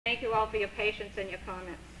Thank you all for your patience and your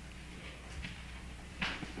comments.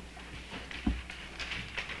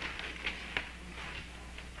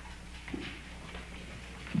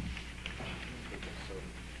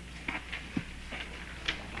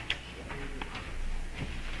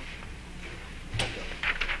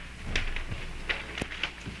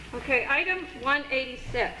 Okay, item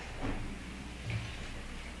 186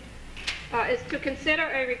 is to consider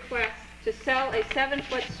a request to sell a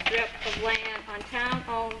 7-foot strip of land on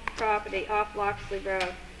town-owned property off Loxley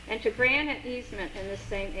Road and to grant an easement in the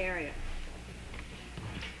same area.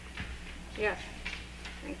 Yes,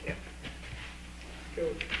 thank you.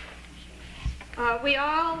 We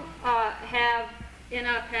all have in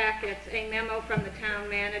our packets a memo from the town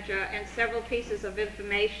manager and several pieces of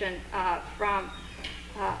information from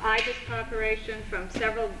IBIS Corporation, from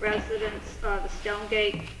several residents of the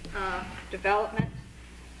Stonegate development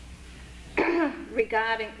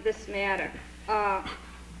regarding this matter.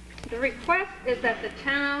 The request is that the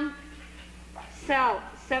town sell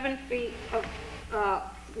 7 feet of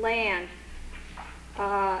land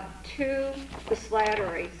to the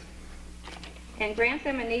Slatteries and grant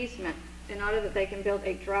them an easement in order that they can build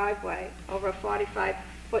a driveway over a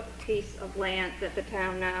 45-foot piece of land that the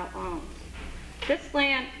town now owns. This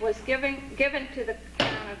land was given to the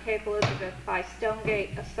town of Cape Elizabeth by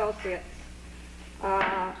Stonegate Associates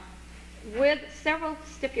with several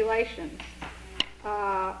stipulations.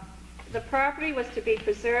 The property was to be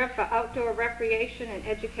preserved for outdoor recreation and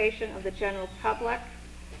education of the general public.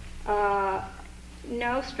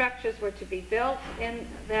 No structures were to be built in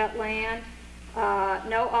that land.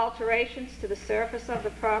 No alterations to the surface of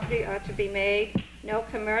the property are to be made. No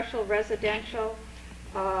commercial, residential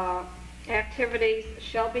activities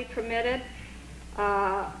shall be permitted.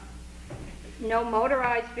 No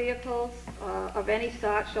motorized vehicles of any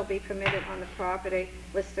sort shall be permitted on the property,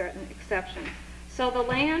 with certain exceptions. So the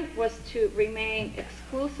land was to remain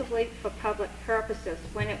exclusively for public purposes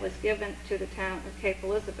when it was given to the town of Cape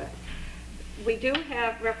Elizabeth. We do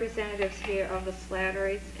have representatives here of the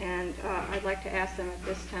Slatteries, and I'd like to ask them at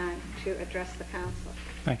this time to address the council.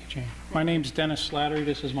 Thank you, Jane. My name's Dennis Slattery.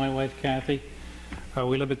 This is my wife, Kathy.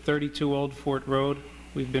 We live at 32 Old Fort Road.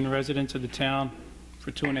 We've been residents of the town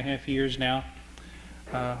for 2.5 years now.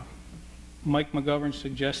 Mike McGovern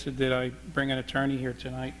suggested that I bring an attorney here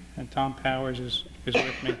tonight, and Tom Powers is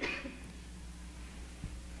with me.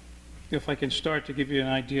 If I can start to give you an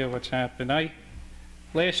idea of what's happened.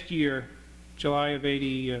 Last year, July of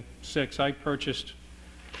 '86, I purchased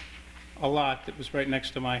a lot that was right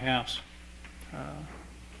next to my house. The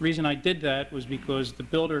reason I did that was because the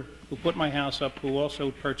builder who put my house up, who also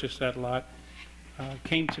purchased that lot,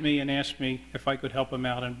 came to me and asked me if I could help him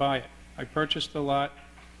out and buy it. I purchased the lot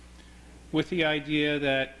with the idea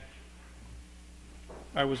that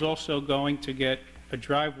I was also going to get a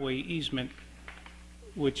driveway easement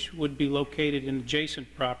which would be located in adjacent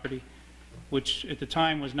property, which at the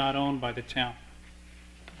time was not owned by the town.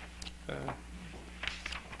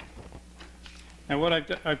 Now what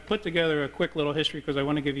I've put together a quick little history because I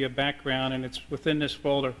want to give you a background, and it's within this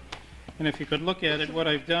folder. And if you could look at it, what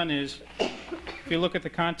I've done is, if you look at the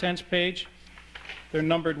contents page, they're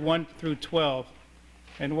numbered 1 through 12.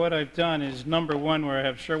 And what I've done is number 1, where I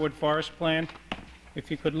have Sherwood Forest Plan.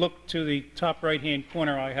 If you could look to the top right-hand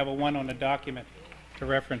corner, I have a 1 on the document to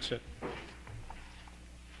reference it.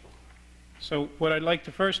 So what I'd like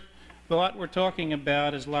to first, the lot we're talking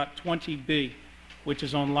about is lot 20B, which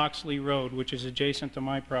is on Loxley Road, which is adjacent to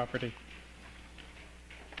my property.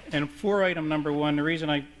 And for item number 1, the reason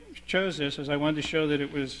I chose this is I wanted to show that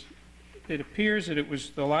it appears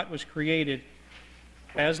that the lot was created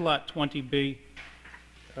as lot 20B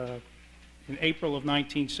in April of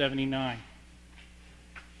 1979.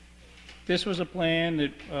 This was a plan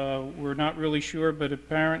that we're not really sure, but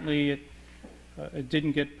apparently it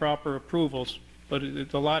didn't get proper approvals, but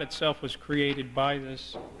the lot itself was created by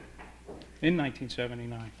this in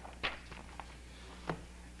 1979.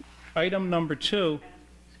 Item number 2.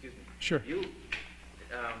 Excuse me. Sure.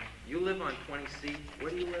 You live on 20C. Where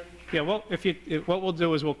do you live? Yeah, well, what we'll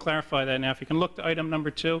do is we'll clarify that now. If you can look to item number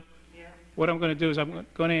 2. Yeah. What I'm going to do is I'm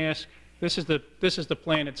going to ask, this is the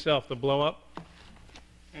plan itself, the blow up.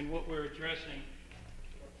 And what we're addressing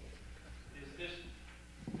is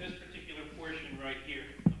this particular portion right here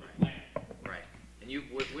of the plan. Right. And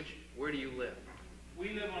where do you live?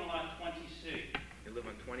 We live on lot 20C. You live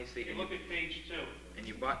on 20C. You look at page 2. And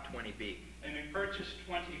you bought 20B. And we purchased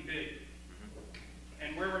 20B.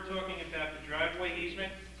 And where we're talking about the driveway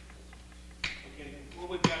easement, okay, what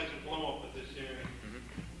we've got is a blow up of this area.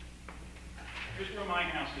 Here's where my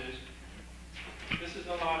house is. This is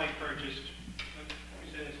the lot I purchased. Let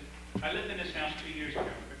me say this. I lived in this house 2 years ago.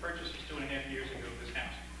 I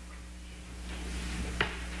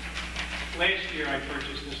year I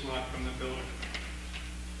purchased this lot from the builder.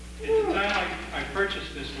 At the time I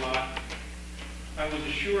purchased this lot, I was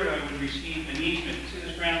assured I would receive an easement. See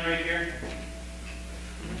this ground right here?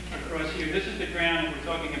 Across here. This is the ground we're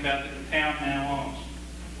talking about that the town now owns.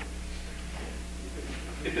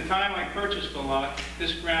 At the time I purchased the lot,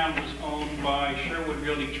 this ground was owned by Sherwood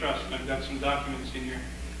Realty Trust, and I've got some documents in here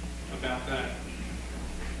about that.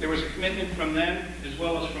 There was a commitment from them, as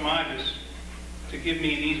well as from Ibis, to give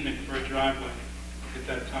me an easement for a driveway at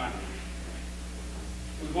that time.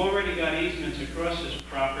 We've already got easements across this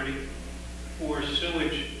property for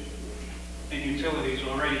sewage and utilities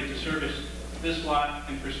already to service this lot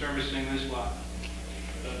and for servicing this lot.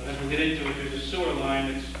 As we get into it, there's a sewer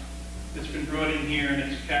line that's been brought in here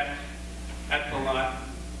and it's capped at the lot.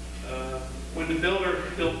 When the builder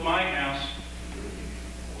built my house,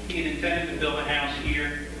 he had intended to build a house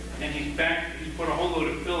here, and he's put a whole load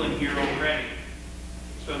of fill in here already.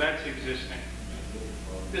 So that's existing.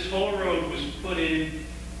 This whole road was put in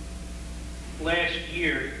last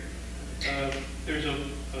year. There's a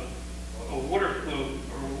water flow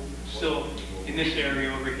or silt in this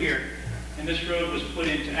area over here, and this road was put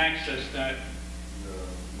in to access that.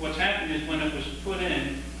 What's happened is when it was put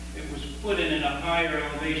in at a higher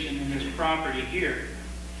elevation than this property here,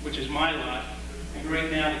 which is my lot. And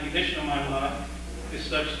right now, the condition of my lot is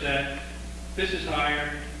such that this is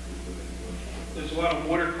higher. There's a lot of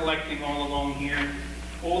water collecting all along here.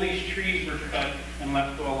 All these trees were cut and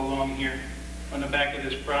left all along here on the back of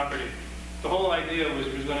this property. The whole idea was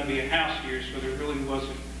there was going to be a house here, so there really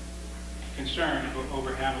wasn't concern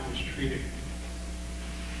over how it was treated.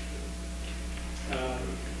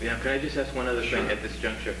 Yeah, can I just ask one other thing at this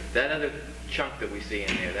juncture? That other chunk that we see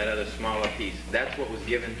in there, that other smaller piece, that's what was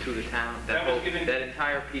given to the town? That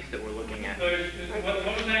entire piece that we're looking at?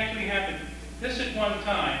 What was actually happened, this at one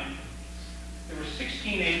time, there were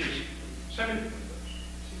 16 acres,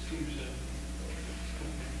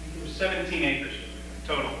 17 acres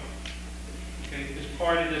total. Okay, as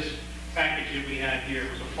part of this package that we had here,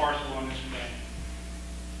 it was a parcel on this plan.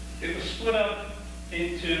 It was split up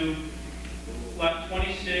into Lot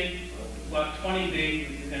 20C, Lot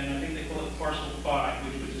 20B, and I think they call it Parcel 5,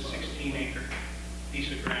 which was a 16-acre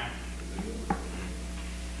piece of ground.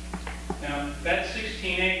 Now, that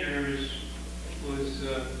 16 acres was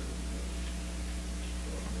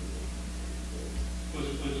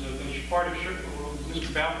part of Sherwood.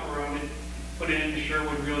 Mr. Balfour owned it, put it into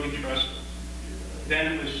Sherwood Realty Trust.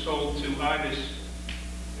 Then it was sold to Ibis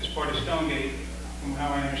as part of Stonegate, from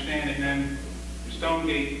how I understand it, and then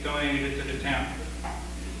Stonegate donated it to the town.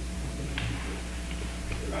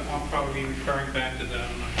 I'll probably be referring back to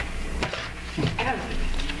that.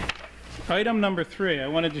 Item number 3, I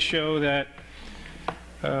wanted to show that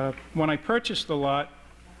when I purchased the lot,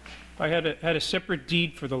 I had a separate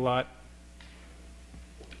deed for the lot,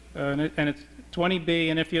 and it's 20B.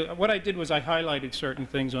 And what I did was I highlighted certain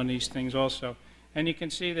things on these things also, and you can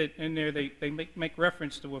see that in there they make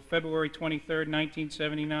reference to February 23rd,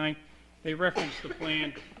 1979. They reference the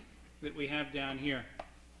plan that we have down here.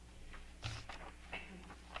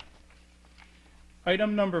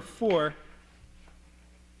 Item number 4,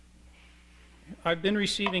 I've been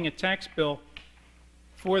receiving a tax bill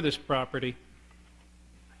for this property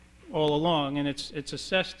all along, and it's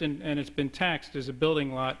assessed and it's been taxed as a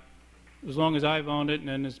building lot as long as I've owned it,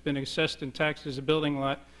 and it's been assessed and taxed as a building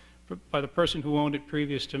lot by the person who owned it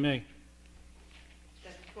previous to me.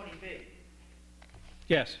 That's 20B.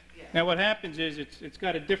 Yes. Now what happens is it's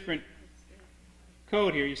got a different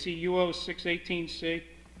code here. You see UO 618C?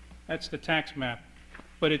 That's the tax map.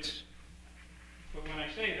 But when I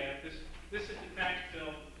say that, this is the tax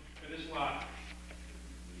bill for this lot.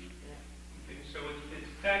 Okay, so it's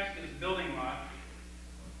taxed as a building lot.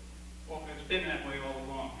 Well, it's been that way all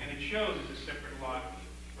along. And it shows as a separate lot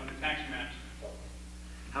on the tax maps.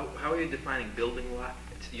 How are you defining building lot?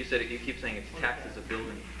 You keep saying it's taxed as a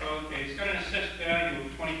building. Okay, it's got an assessed value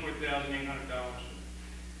of $24,800.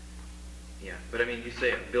 Yeah, but I mean, you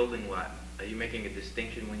say a building lot. Are you making a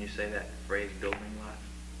distinction when you say that phrase, building lot?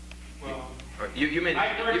 Well, or you mean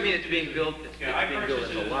it's being built? I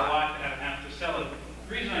purchased it as a lot to have to sell it.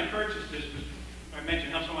 The reason I purchased this was, I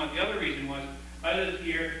mentioned how someone. The other reason was I lived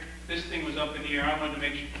here. This thing was up in the air. I wanted to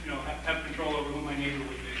make sure, have control over who my neighbor would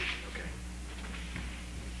be.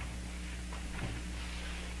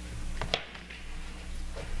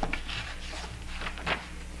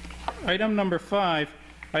 Item number 5,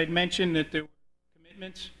 I had mentioned that there were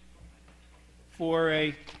commitments for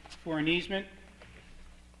an easement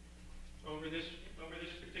over this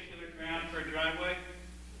particular ground for a driveway.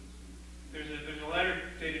 There's a letter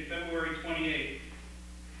dated February 28th.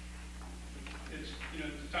 It's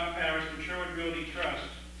Tom Powers from Sherwood Realty Trust,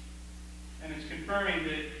 and it's confirming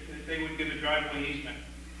that they would give a driveway easement.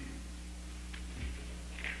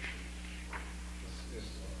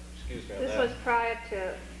 Excuse me on This that. was prior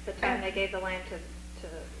to the time they gave the land to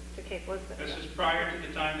Cape Elizabeth. This is prior to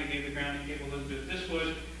the time they gave the ground to Cape Elizabeth. This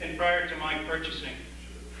was, and prior to my purchasing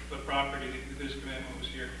the property, this commitment was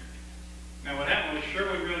here. Now what happened was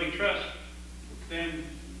Sherwood Realty Trust, then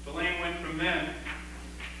the land went from them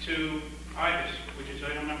to IBIS, which is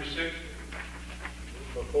item number 6.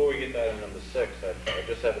 Before we get to item number 6, I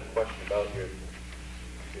just have a question about your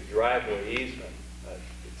driveway easement. It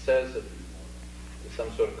says that there's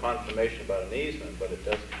some sort of confirmation about an easement, but it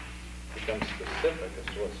doesn't become specific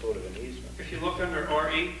as to what sort of an easement. If you look under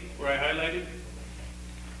RE, where I highlighted, it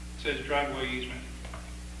says driveway easement.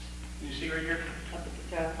 Can you see right here? Up at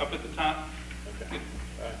the top. Up at the top? Okay.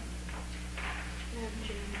 All right.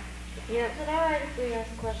 Yeah, Could I briefly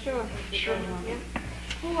ask a question? Sure. yeah.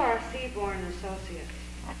 Who are Seaborn Associates?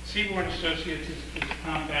 Seaborn Associates is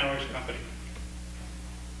Tom Bowers' company.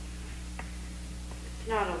 It's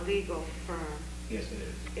not a legal firm. Yes, it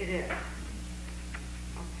is. It is.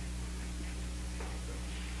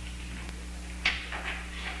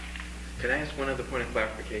 Can I ask one other point of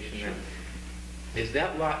clarification then? Is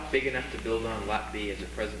that lot big enough to build on Lot B as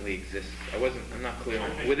it presently exists? I'm not clear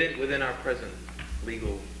on, within our present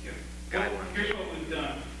legal Well, guidelines. here's what we've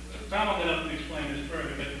done. Tom will get up and explain this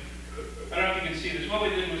further, but I don't know if you can see this. What we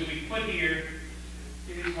did was we put here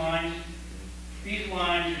these lines. These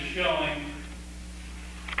lines are showing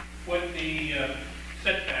what the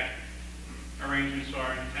setback arrangements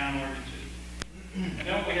are in town ordinances. And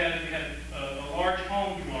then what we had a large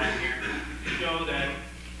home drawn here to show that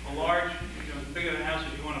a large, the bigger the house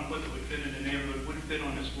that you want to put that would fit in the neighborhood would fit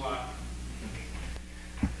on this lot.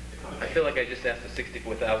 I feel like I just asked a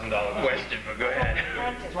 $64,000 question, but go ahead.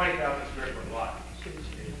 20,000 square foot lot.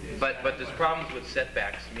 But there's problems with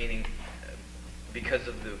setbacks, meaning because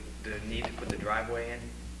of the need to put the driveway in?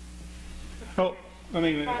 Oh, let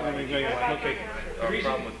me go. Okay. Or a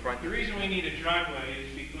problem with front? The reason we need a driveway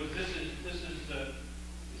is because this is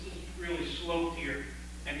really sloped here,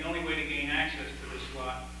 and the only way to gain access to this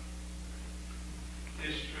lot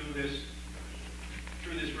is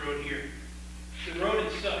through this road here. The road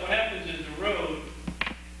itself, what happens is the road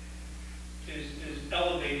is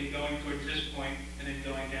elevated going towards this point and then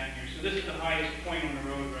going down here. So this is the highest point on the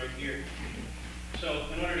road right here. So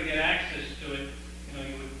in order to get access to it,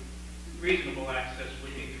 reasonable access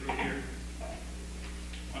would be through here.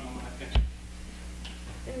 On the left.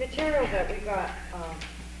 The material that we got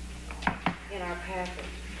in our packet,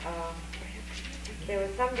 there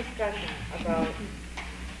was some discussion about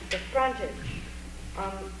the frontage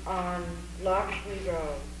on Loxley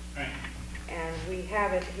Road, Right. and we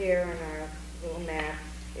have it here in our little map,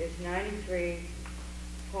 is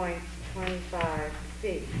 93.25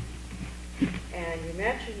 feet. And you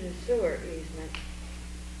mentioned the sewer easement,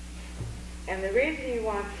 and the reason you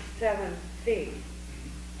want 7 feet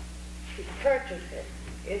to purchase it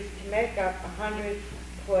is to make up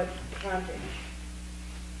 100-foot frontage,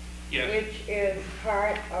 Yes. which is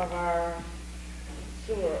part of our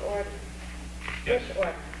sewer ordinance. Yes. Which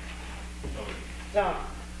ordinance? Zone,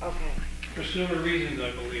 okay. For sewer reasons,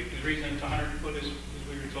 I believe. The reason it's 100 foot is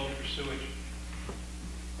we were told for sewage.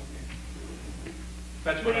 Okay.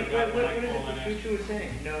 That's what I got when I called and What asked. is it you were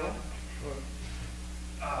saying? No?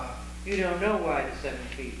 You don't know why the 7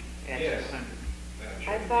 feet and Yes. 600?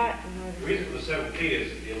 I thought, The reason for the 7 feet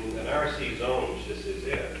is in an RC zone, which this is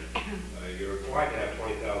in, you're required to have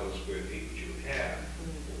 20,000 square feet, which you have.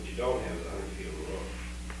 What you don't have is 100 feet of road.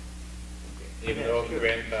 Even though it's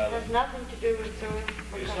grandfather. has nothing to do with sewer?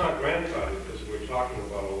 It's not grandfathered because we're talking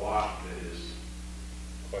about a lot that is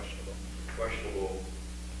Questionable. questionable.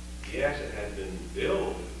 Yes, it has been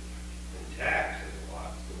billed and taxed as a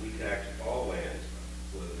lot, but we tax all lands,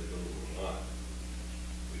 whether they're buildable or not.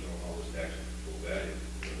 We don't always tax it for full value.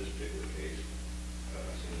 In this particular case,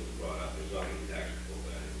 since it was brought up, there's not going to be taxed at full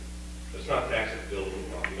value. It's not taxed at buildable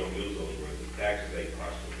lot. We don't use those words. It's taxed as a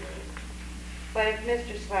parcel of land. But if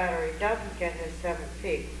Mr. Slattery doesn't get his 7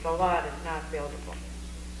 feet, the lot is not buildable.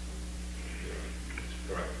 That's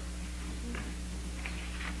correct.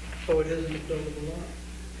 So it isn't a buildable lot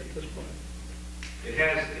at this point? It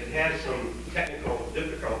has some technical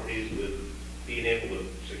difficulties with being able to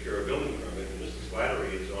secure a building permit, and Mr.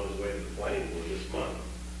 Slattery is on his way to the planning board this month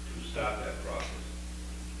to start that process.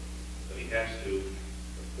 But he has to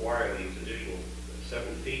acquire these additional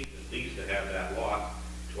 7 feet, at least to have that lot,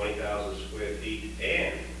 20,000 square feet,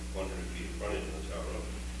 and 100 feet of frontage on the town road.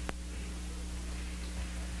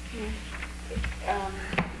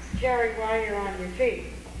 Jerry, while you're on your feet,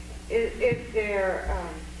 is there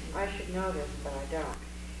I should know this, but I don't.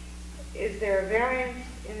 Is there a variance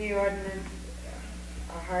in the ordinance,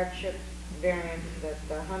 a hardship variance, that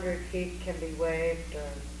the 100 feet can be waived,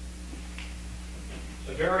 or?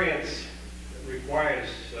 The variance requires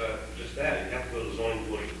just that. You have to go to the zoning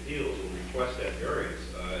board of appeals and request that variance.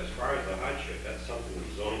 As far as the hardship, that's something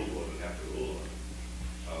the zoning board would have to rule on.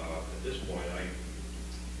 At this point, I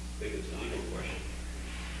think it's a legal question.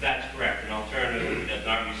 That's correct. An alternative that does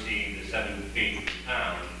not receive the 7 feet from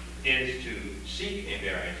town is to seek a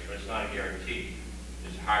variance, but it's not a guarantee.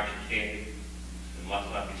 There's a hardship standard. It must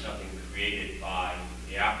not be something created by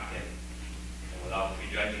the applicant. And without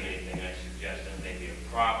prejudging anything, I suggest that may be a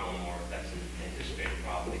problem, or if that's an anticipated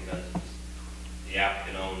problem, because the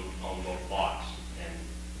applicant owned both lots. And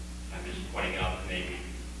I'm just pointing out that maybe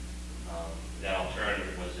that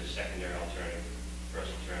alternative was a secondary alternative.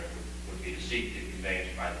 First alternative would be to seek the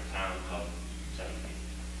conveyance by the town of 7 feet.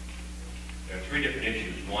 There are 3 different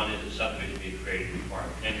issues. One is the subdivision being created to require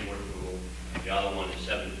planning board approval. The other one is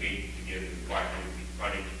 7 feet to give the required 100 feet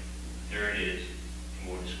frontage. Third is a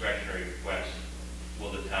more discretionary request.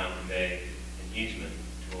 Will the town convey an easement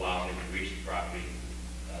to allow him to reach the property?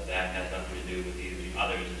 That has nothing to do with either the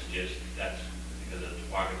others. It's just that's because of the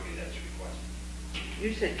topography that's requested.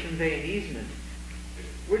 You said convey an easement.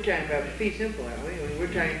 We're talking about fee simple, aren't we?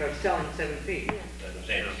 We're talking about selling 7 feet. As I'm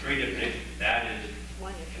saying, there's 3 different issues. That is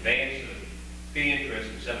conveyance of fee interest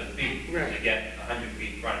in 7 feet Right. to get 100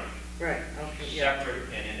 feet frontage. Right, okay, yeah. Separate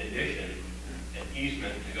and in addition, an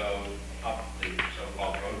easement to go up the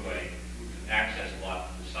so-called roadway to access a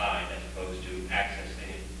lot to the side as opposed to accessing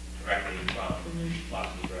it directly from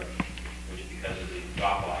lots of the road, which because of the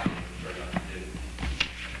drop-off, we prefer not to do.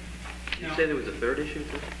 Did you say there was a third issue,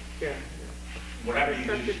 too? Yeah. Whatever you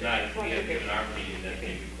do tonight, we have given our opinion that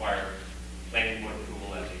they require planning board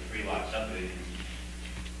approval as a 3-lot subdivision.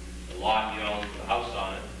 The lot you own, the house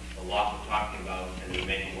on it, the lot we're talking about, and the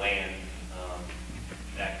remaining land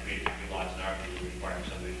that created 3 lots in our opinion require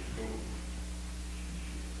subdivision approval.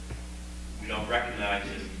 We don't recognize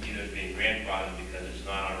it either as being grandfathered because it's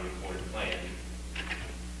not on a recorded plan,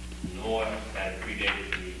 nor that it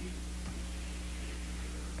predated the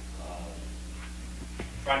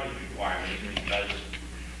frontage requirements, because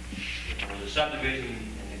if it was a subdivision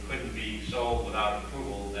and it couldn't be sold without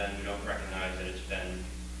approval, then we don't recognize that it's been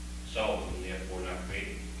sold and therefore not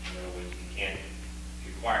created. In other words, you can't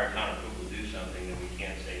require town approval to do something that we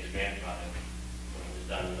can't say is grandfathered when it was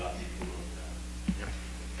done without the approval of the town.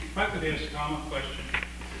 If I could ask Tom a question,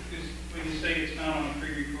 because when you say it's not on a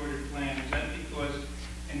pre-recorded plan, is that because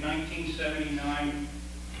in 1979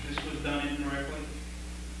 this was done incorrectly?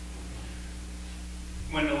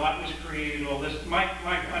 When the lot was created, all this, my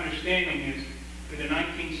understanding is that in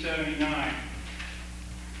 1979,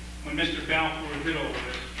 when Mr. Balfour did all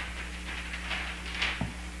this,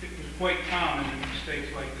 it was quite common that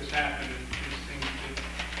mistakes like this happened and these things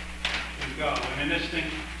would go. And this thing,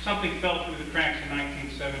 something fell through the cracks in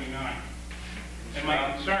 1979. And my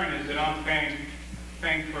concern is that I'm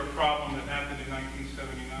paying for a problem that happened in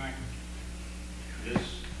 1979.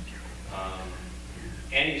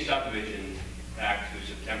 Any subdivision back to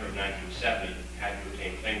September of 1970 had to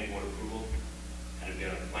obtain planning board approval, had to be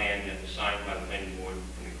on a plan that was signed by the planning board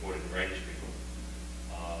and recorded in the registry.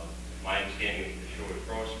 My understanding of the Shore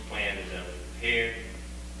Forest plan is that it was prepared,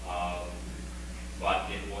 but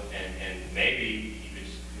it was, and maybe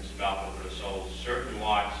Mr. Balfour could have sold certain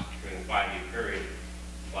lots during the 5-year period,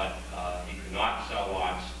 but he could not sell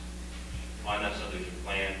lots on that subdivision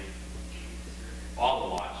plan, all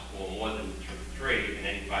the lots, or more than 3 in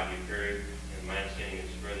any 5-year period. And my understanding is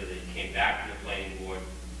further that he came back to the planning board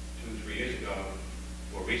 2 or 3 years ago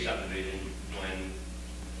for re-subdivision when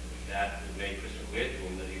that was made crystal clear to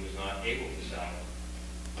him that he was not able to sell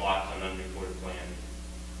lots on unrecorded plan.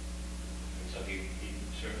 And so he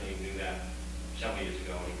certainly knew that several years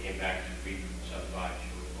ago when he came back to re-subdivide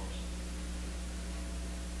Shore Forest.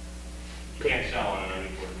 You can't sell on an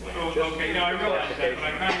unrecorded plan. Oh, okay, no, I realize that, but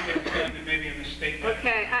I kind of get that maybe a mistake.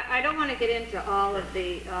 Okay, I don't want to get into all of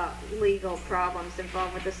the legal problems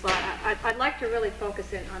involved with this lot. I'd like to really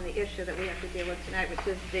focus in on the issue that we have to deal with tonight, which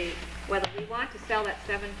is whether we want to sell that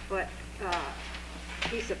 7-foot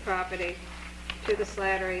piece of property to the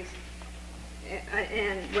Slatterys,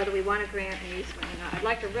 and whether we want to grant an easement or not. I'd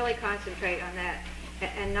like to really concentrate on that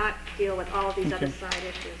and not deal with all of these other side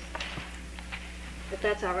issues. If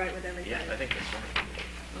that's all right with everybody. Yeah, I think that's right.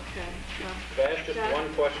 Okay. Could I ask just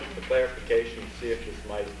one question for clarification, to see if this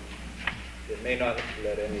might, it may not have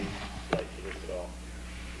led any light to this at all.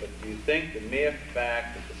 But do you think the mere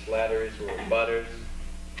fact that the Slatterys were abutters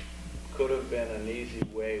could have been an easy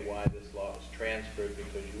way why this lot was transferred,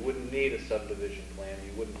 because you wouldn't need a subdivision plan,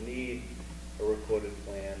 you wouldn't need a recorded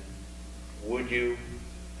plan, would you,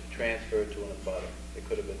 to transfer it to an abutter? It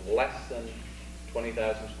could have been less than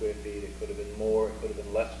 20,000 square feet, it could have been more, it could have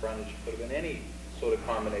been less frontage, it could have been any sort of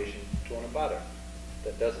combination to an abutter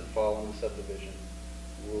that doesn't fall under subdivision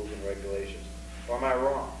rules and regulations. Or am I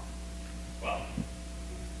wrong? Well,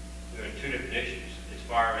 there are two different issues. As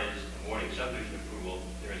far as awarding subdivision approval,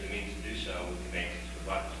 there is a means to do so with conveyances to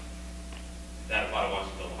abutters. If that abutter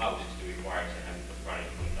wants to build a house, it's to require to have the frontage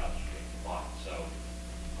of 20,000 square foot lot. So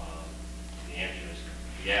the answer is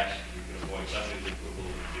yes, you can avoid subdivision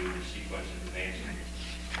approval through the sequence of conveyancing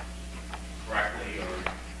correctly or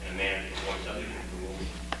in a manner to avoid subdivision approval.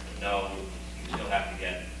 But no, you still have to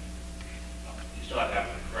get, you still have to have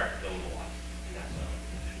the correct buildable lot in that zone.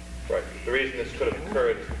 Right. The reason this could have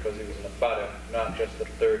occurred is because he was an abutter, not just a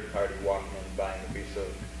third party walking in and buying a piece of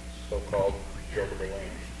so-called buildable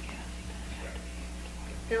land.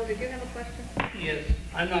 Bill, did you have a question? Yes,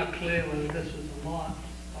 I'm not clear whether this was a lot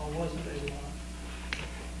or wasn't a lot.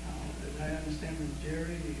 As I understand from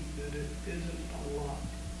Jerry, that it isn't a lot,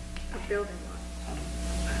 A building lot.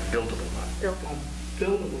 Buildable lot. a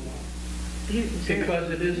buildable lot,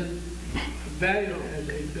 because it isn't valued as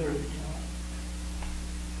a buildable lot.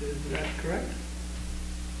 Is that correct?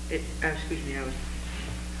 Excuse me, I was...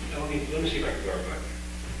 Let me see if I can clarify.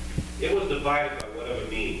 It was divided by whatever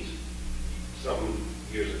means, some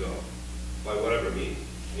years ago, by whatever means,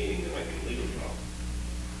 meaning there might be a legal problem.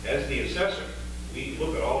 As the assessor, we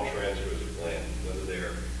look at all transfers of land, whether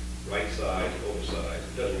they're right size, oversized,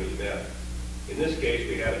 it doesn't really matter. In this case,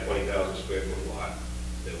 we had a 20,000 square foot lot.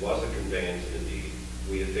 There was a conveyance in the deed.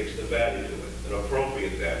 We had fixed the value to it, an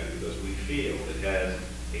appropriate value, because we feel it has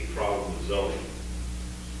a problem with zoning.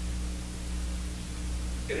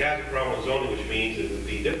 It has a problem with zoning, which means it would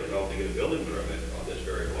be difficult to get a building permit on this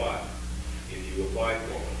very lot if you apply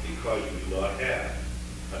for one, because you do not have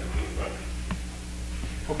 100 feet of frontage.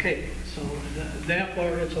 Okay, so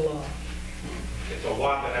therefore it's a lot. It's a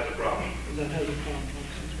lot that has a problem. That has a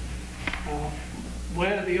problem.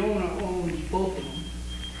 Where the owner owns both of them,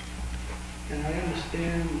 and I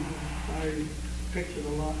understand, I picture the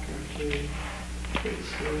lot correctly,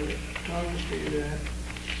 it's the topography that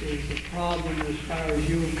is the problem as far as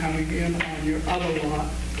you coming in on your other lot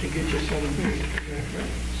to get your 7 feet, is that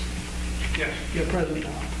correct? Yes. Your present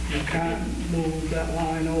lot. You can't move that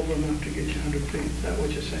line over enough to get you 100 feet, is that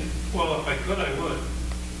what you're saying? Well, if I could, I would.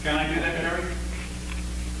 Can I do that, Jerry?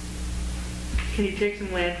 Can you take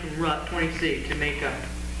some land from Route 20C to make up,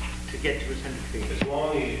 to get to his 100 feet? As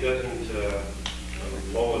long as he doesn't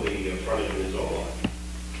lower the frontage in his own lot.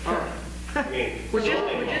 All right. I mean, Which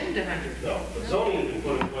zoning- isn't 100. No, but zoning has been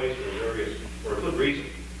put in place for a good reason.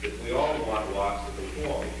 If we all want lots to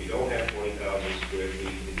conform, if you don't have 20,000 square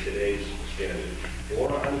feet in today's standard, or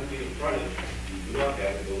 100 feet of frontage, you do not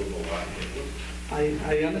have a buildable lot.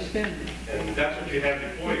 I understand that. And that's what you have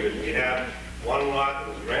before you, is you have one lot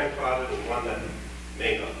that was grandfathered and one that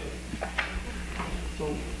may not be.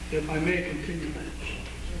 So if I may continue,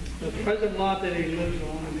 the present lot that he lives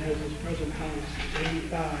on and has his present house is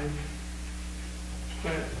 85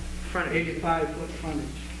 square, 85-foot frontage.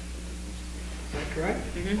 Is that correct?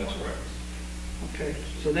 That's correct. Okay,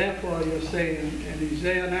 so therefore you're saying, and he's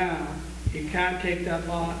there now, he can't take that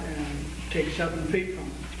lot and take 7 feet from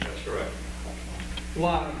it. That's correct.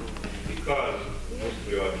 Why? Because, Mr.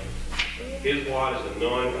 George, his lot is a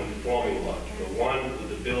non-conforming lot. The one with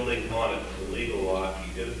the building on it is a legal lot.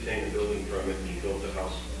 He did obtain a building permit, and he built a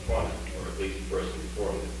house on it, or at least the person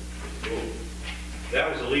before him. That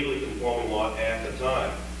was a legally conforming lot at the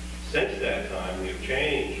time. Since that time, we have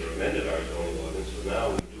changed or amended our zoning ordinance, so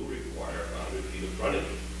now we do require 100 feet of frontage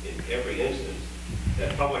in every instance.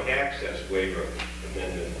 That public access waiver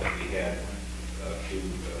amendment that we had I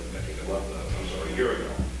think a year ago,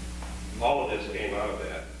 all of this came out of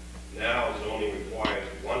that. Now zoning requires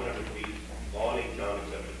 100 feet on a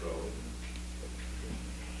town-accepted road.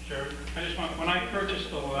 Sure. I just want, when I purchased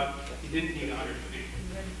the lot, you didn't need 100 feet.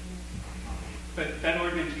 But that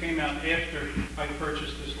ordinance came out after I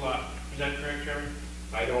purchased this lot. Is that correct, Jerry?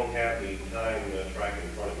 I don't have the time track in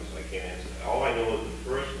front of me, so I can't answer that. All I know is the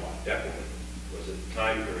first lot, definitely, was at the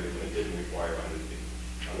time period when it didn't require 100 feet.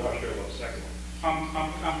 I'm not sure about the second one.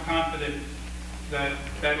 I'm confident that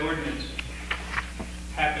that ordinance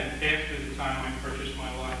happened after the time I purchased my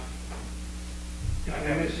lot. I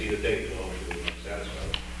haven't seen the date, so I'm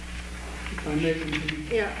satisfied. If I may continue.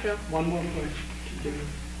 Yeah, Bill? One more question to do.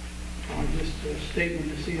 Just a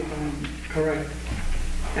statement to see if I'm correct.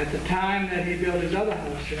 At the time that he built his other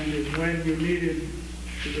house, then is when you needed,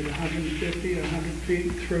 is it 150 or 100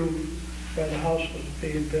 feet through where the house was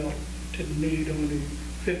being built to need only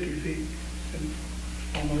 50 feet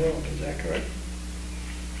on the road, is that correct?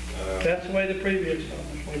 That's the way the previous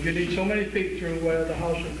one was. You need so many feet through where the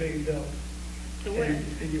house was being built. And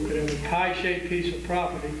you could have a pie-shaped piece of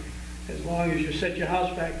property as long as you set your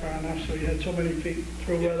house back far enough so you had so many feet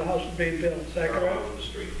through where the house was being built. Is that correct? On the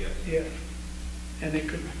street, yes. Yeah. And it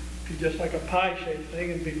could be just like a pie-shaped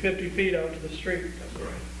thing and be 50 feet out to the street. That's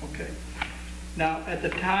right. Okay. Now, at the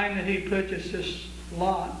time that he purchased this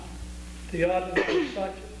lot, the ordinance was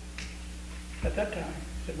such, at that time,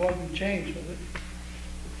 it wasn't changed, was it?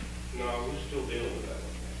 No, we're still dealing with that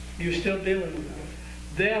one. You're still dealing with it.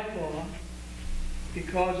 Therefore,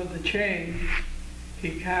 because of the change,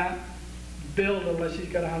 he can't build unless he's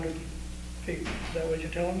got 100 feet. Is that what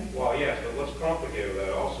you're telling me? Well, yes, but what's complicated with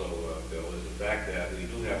that also, Bill, is the fact that we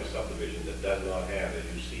do have a subdivision that does not have, as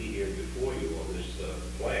you see here before you on this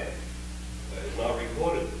plan, it's not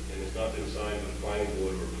recorded and it's not been signed by the planning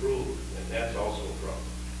board or approved, and that's also a problem.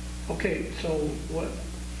 Okay, so what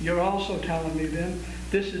you're also telling me then,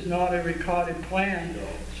 this is not a recorded plan. No.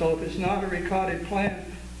 So if it's not a recorded plan,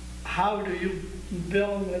 how do you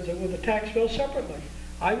bill with a tax bill separately?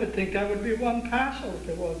 I would think that would be one parcel if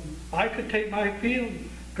it wasn't. I could take my field,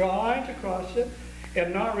 draw lines across it,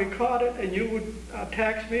 and not record it, and you would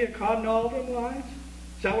tax me according to all them lines?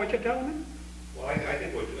 Is that what you're telling me? Well, I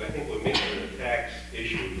think we're mixing a tax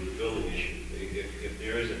issue with a building issue. If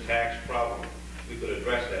there is a tax problem, we could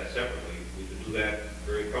address that separately. We could do that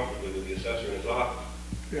very comfortably with the assessor in his office.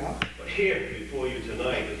 Yeah. But here, before you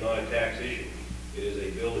tonight, is not a tax issue. It is a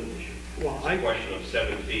building issue. Well, It's a question of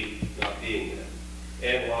 7 feet not being there,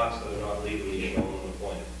 and lots that are not legally shown on the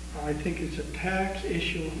plan. I think it's a tax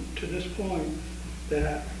issue to this point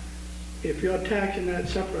that if you're taxing that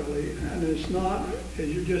separately and it's not, as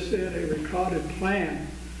you just said, a recorded plan,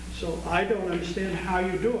 so I don't understand how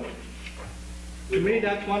you do it. To me,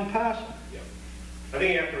 that's one parcel. Yeah. I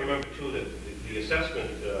think you have to remember too that the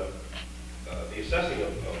assessment, the assessing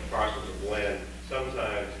of parcels of land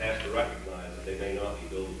sometimes has to recognize that they may not be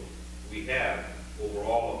buildable. We have, over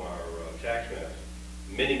all of our tax maps,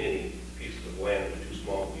 many, many pieces of land that are too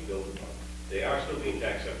small to be built upon. They are still being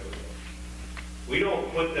taxed separately. We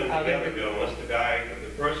don't put them together, Bill, unless the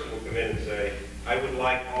person will come in and say, I would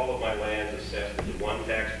like all of my lands assessed into one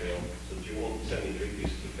tax bill so that you won't send me 3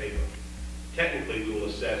 pieces of paper. Technically, we will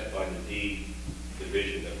assess by the deed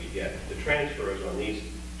division that we get. The transfers on these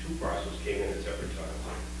 2 parcels came in at separate times.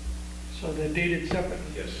 So they're deeded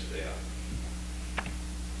separately. Yes, they are.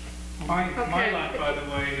 My Okay. lot, by the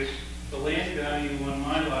way, is, the land value on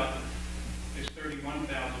my lot is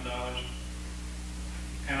 $31,000.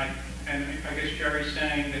 And I guess Jerry's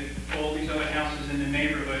saying that all these other houses in the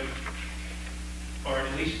neighborhood, or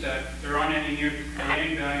at least that there aren't any near, the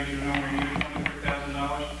land values are nowhere near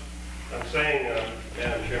 $24,000. I'm saying,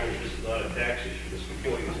 Madam Chairman, this is not a tax issue. This is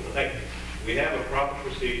before you tonight. We have a proper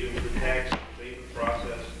procedure for the tax abatement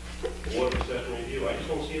process, board of assessment review. I just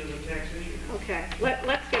don't see it as a tax issue. Okay,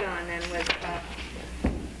 let's get on then with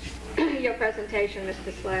your presentation,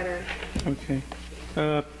 Mr. Slattery. Okay.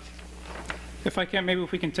 If I can, maybe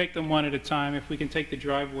if we can take them one at a time, if we can take the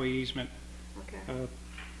driveway easement. Okay.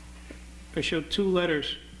 I showed 2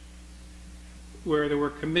 letters where there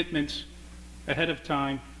were commitments ahead of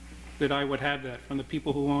time that I would have that from the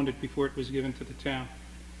people who owned it before it was given to the town.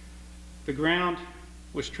 The ground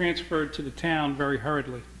was transferred to the town very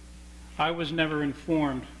hurriedly. I was never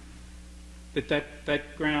informed that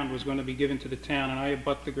that ground was going to be given to the town, and I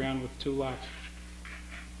abut the ground with 2 lots.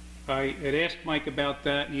 I had asked Mike about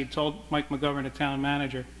that, and he had told Mike McGovern, the town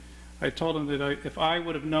manager. I told him that if I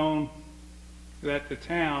would have known that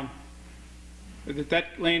that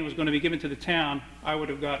land was going to be given to the town, I would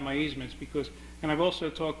have got my easements because, and I've also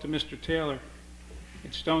talked to Mr. Taylor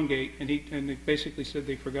at Stonegate, and they basically said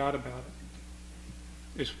they forgot about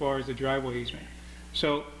it as far as the driveway easement.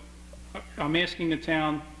 So I'm asking the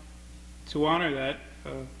town to honor that.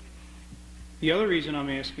 The other reason I'm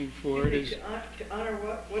asking for it is... To honor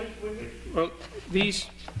what? What is it? Well, these,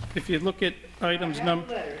 if you look at items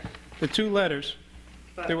Letters, the 2 letters,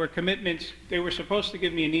 but there were commitments, they were supposed to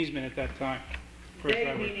give me an easement at that time. for a they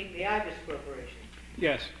driveway. meaning the Ibis Corporation.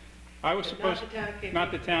 Yes. I was But supposed... not the town came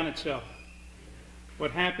Not the in. town itself.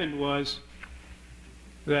 What happened was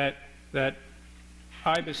that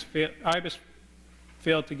Ibis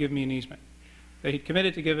failed to give me an easement. They had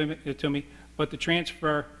committed to giving it to me, but the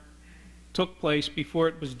transfer took place before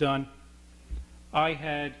it was done.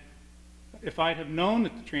 If I'd have known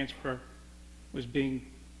that the transfer was being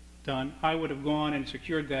done, I would have gone and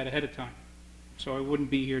secured that ahead of time, so I wouldn't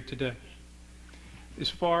be here today. As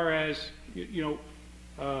far as,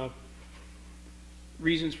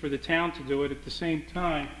 reasons for the town to do it. At the same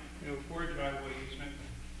time, for a driveway easement,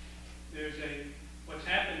 there's what's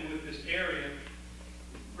happened with this area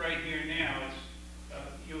right here now is,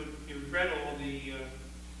 you've read all the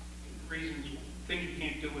reasons, things you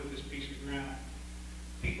can't do with this piece of ground.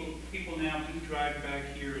 People now do drive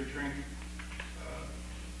back here and drink.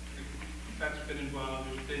 That's been involved.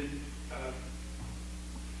 There's been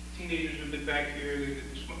teenagers have been back here,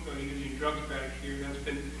 using drugs back here. That's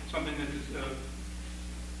been something that the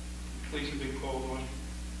police have been called on.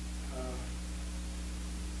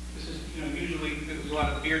 This is, usually there's a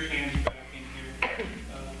lot of beer cans back in here.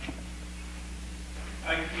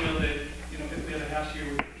 I feel that, if we had a house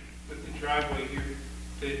here with the driveway here,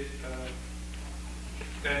 that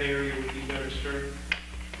that area would be better served.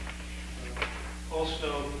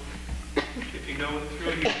 Also, if you go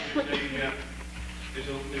through here,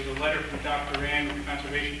 there's a letter from Dr. Rand of the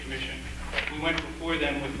Conservation Commission. We went before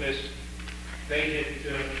them with this. They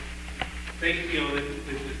feel that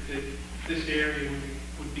this area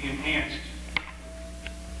would be enhanced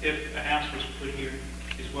if a house was put here,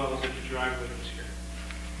 as well as if the driveway was here.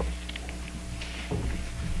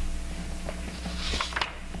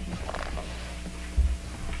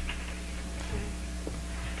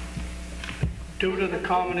 Due to the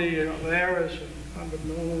comedy of errors and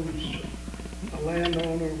unknowns to the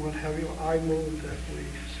landowner, what have you, I move that we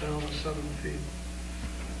sell a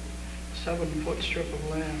 7-foot strip of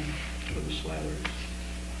land to the Slatteries.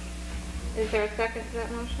 Is there a second to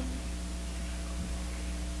that motion?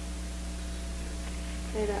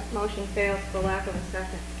 Okay, that motion fails for lack of a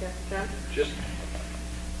second. Yes, John? Just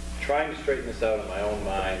trying to straighten this out in my own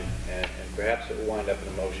mind, and perhaps it will wind up in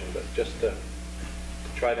a motion, but just to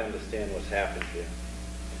try to understand what's happened here.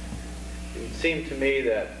 It would seem to me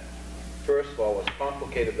that, first of all, what's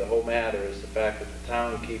complicated the whole matter is the fact that the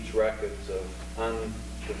town keeps records of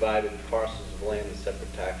undivided parcels of land in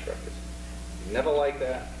separate tax records. You never like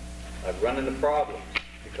that. I've run into problems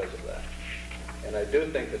because of that. And I do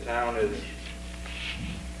think the town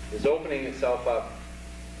is opening itself up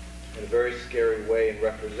in a very scary way in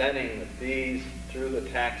representing that these through the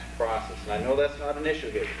tax process. And I know that's not an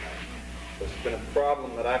issue here tonight. It's been a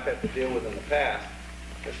problem that I've had to deal with in the past.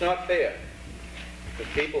 It's not fair,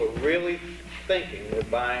 because people are really thinking they're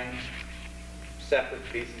buying separate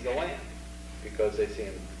pieces of land, because they see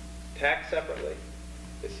them taxed separately,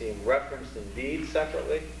 they see them referenced in deeds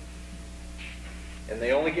separately, and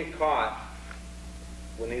they only get caught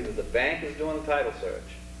when either the bank is doing a title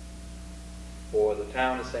search or the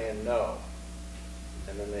town is saying no,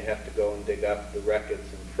 and then they have to go and dig up the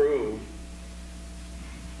records and prove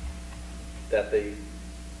that they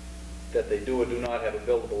do or do not have a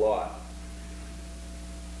buildable lot.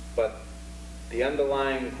 But the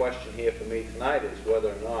underlying question here for me tonight is whether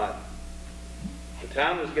or not the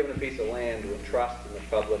town was given a piece of land to entrust in the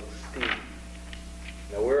public steed.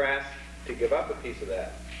 Now we're asked to give up a piece of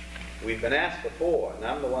that. We've been asked before, and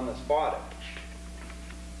I'm the one that's fought it.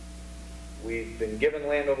 We've been given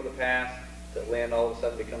land over the past, that land all of a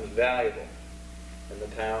sudden becomes valuable, and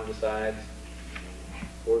the town decides,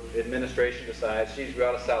 or administration decides, geez, we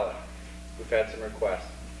ought to sell it. We've had some requests.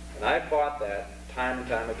 And I fought that time and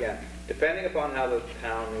time again, depending upon how the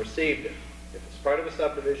town received it. If it's part of a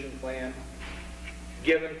subdivision plan,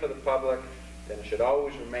 given for the public, then it should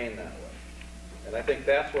always remain that way. And I think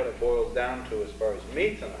that's what it boils down to as far as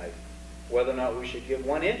me tonight, whether or not we should give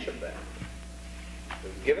 1 inch of that. It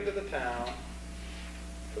was given to the town,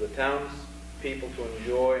 for the town's people to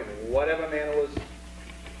enjoy in whatever manner was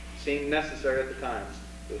seemed necessary at the time.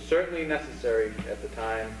 It was certainly necessary at the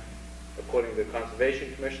time, according to the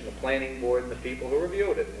Conservation Commission, the Planning Board, and the people who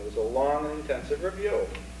reviewed it. It was a long and intensive review.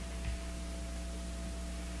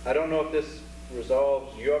 I don't know if this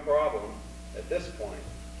resolves your problem at this point,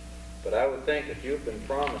 but I would think if you've been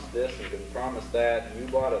promised this and been promised that, and you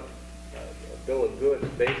bought a bill of goods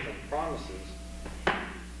based on promises,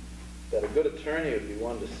 that a good attorney would be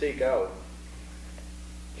one to seek out,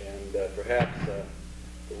 and perhaps the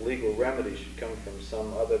legal remedy should come from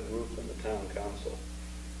some other group in the town council.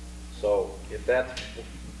 So if that's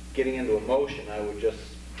getting into a motion, I would just,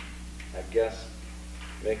 I guess,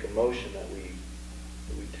 make a motion that we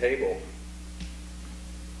table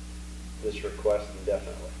this request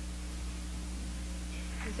indefinitely.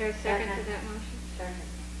 Is there a second to that motion? Second.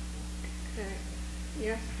 Okay.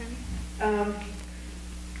 Yes, Penny?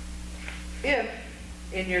 If,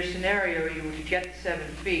 in your scenario, you were to get 7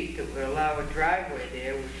 feet that would allow a driveway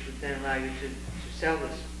there, which would then allow you to sell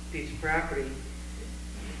this piece of property,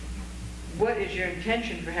 what is your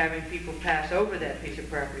intention for having people pass over that piece of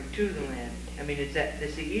property to the land? I mean, is that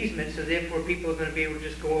this the easement, so therefore people are going to be able to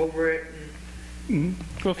just go over it Well,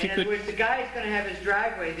 if you In other could, words, the guy's gonna have his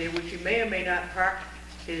driveway there, which he may or may not park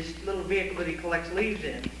his little vehicle that he collects leaves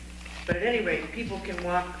in. But at any rate, people can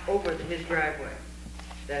walk over to his driveway.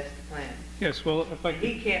 That's the plan. yes, well, if I could,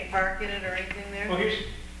 He can't park in it or anything well, there? here's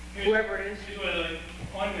Whoever it is? Here's what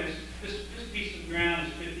I, on this piece of ground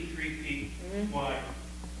is 53 feet wide.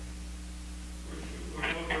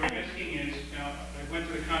 What we're asking is, now, I went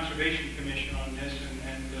to the Conservation Commission on this,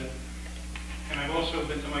 and I've also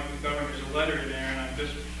been to Mike McGovern, there's a letter in there, and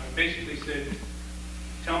I basically said,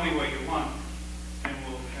 tell me what you want, and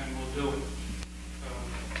we'll do it.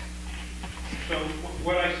 So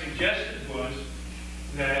what I suggested was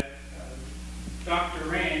that Dr.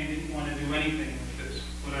 Rand didn't want to do anything with this.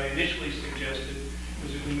 What I initially suggested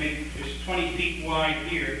was that we make this 20 feet wide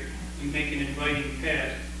here, we make an inviting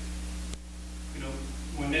path. You know,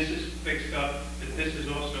 when this is fixed up, that this is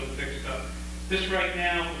also fixed up. This right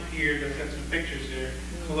now here, I've got some pictures there,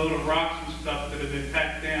 a load of rocks and stuff that have been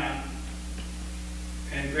packed down,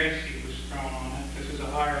 and grass seed was thrown on it. This is a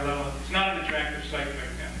higher level. It's not an attractive site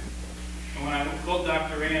right now. And when I called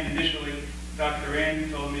Dr. Rand initially, Dr. Rand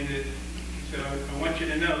told me that, he said, I want you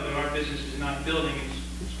to know that our business is not building,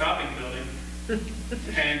 it's stopping building.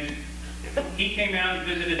 And he came out and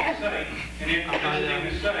visited the site, and after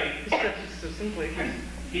visiting the site, So simply.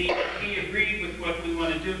 he agreed with what we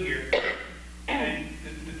want to do here. And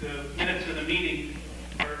the minutes of the meeting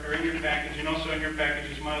are in your package, and also in your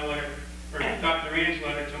package is my letter, or Dr. Rand's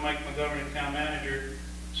letter to Mike McGovern, the town manager,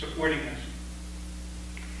 supporting this.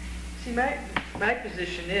 See, my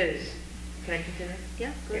position is, can I continue?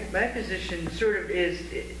 Yeah, go ahead. My position sort of is,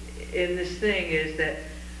 in this thing, is that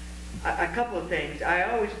a couple of things. I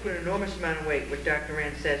always put an enormous amount of weight what Dr.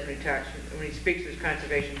 Rand says when he speaks with his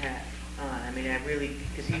conservation hat on. I mean,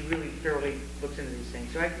 because he really thoroughly looks into these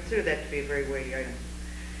things. So I consider that to be a very weighty item.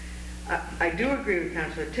 I do agree with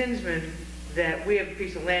Councilor Tinsman that we have a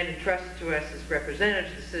piece of land entrusted to us as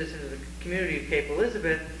representatives, the citizens of the community of Cape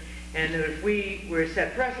Elizabeth, and that if we were to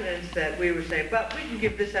set precedents that we would say, but we can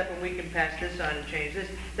give this up and we can pass this on and change this,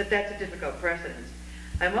 that's a difficult precedent.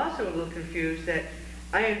 I'm also a little confused that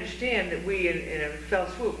I understand that we, in a fell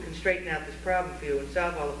swoop, can straighten out this problem for you and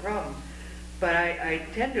solve all the problems, but I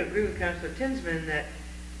tend to agree with Councilor Tinsman that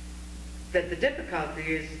the difficulty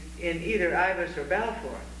is in either Ibis or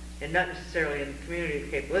Balfour, and not necessarily in the community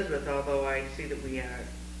of Cape Elizabeth, although I see that we are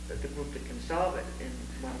the group that can solve it in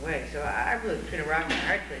one way. So I'm really between a rock and a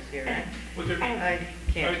hard place here. I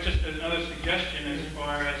can't. Just another suggestion as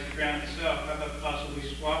far as the ground itself, how about possibly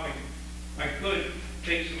swapping? I could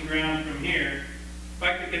take some ground from here. If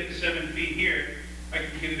I could get the 7 feet here, I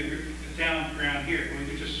could give the town ground here. We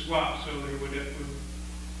could just swap, so there would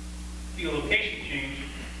be a location change,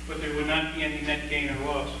 but there would not be any net gain or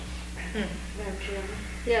loss. Madam Chairman?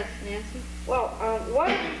 Yes, Nancy? Well, what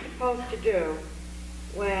are we supposed to do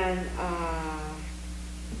when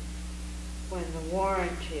the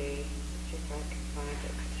warranty, if I can find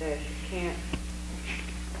it, says you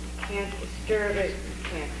can't disturb it, you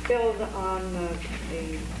can't build on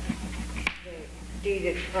the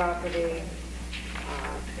deeded property,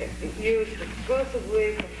 it's used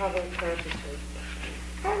exclusively for public purposes.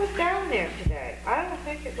 I was down there today. I don't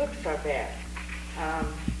think it looks so bad.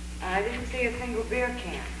 I didn't see a single beer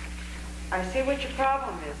can. I see what your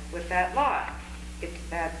problem is with that lot. It's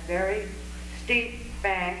that very steep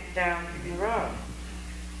bank down the road.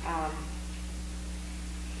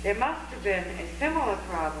 There must have been a similar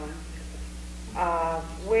problem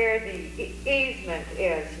where the easement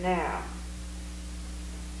is now,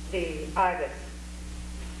 the Ibis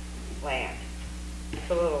land,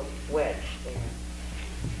 the little wedge there.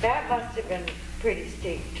 That must have been pretty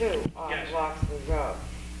steep too on Yes. Loxley Road.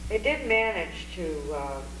 They did manage to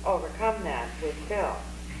overcome that with fill.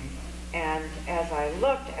 And as I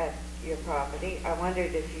looked at your property, I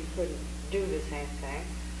wondered if you couldn't do the same thing,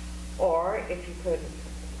 or if you could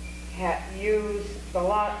use the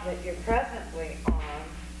lot that you're presently on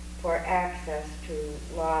for access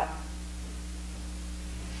to lot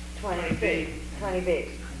 20B. 20B.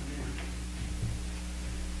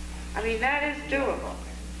 I mean, that is doable.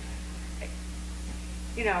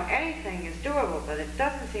 You know, anything is doable, but it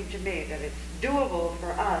doesn't seem to me that it's doable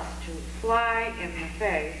for us to fly in the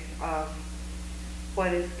face of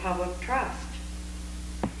what is public trust.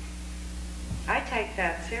 I take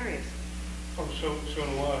that seriously. Oh, so do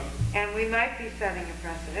I. And we might be setting a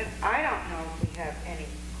precedent. I don't know if we have any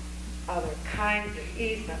other kinds of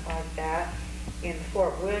easement like that in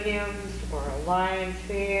Fort Williams or Lions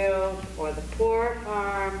Field or the Poor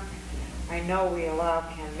Farm. I know we allow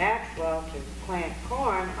Ken Maxwell to plant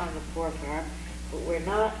corn on the Poor Farm, but we're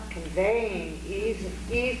not conveying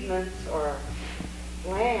easements or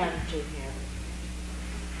land to him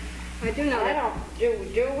I do know I that.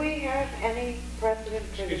 don't, do we have any precedent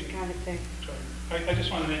for this Excuse me. kind of thing? Sorry. I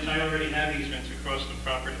just want to mention, I already have easements across the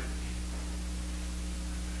property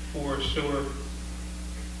for sewer.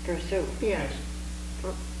 For sewer? Yes.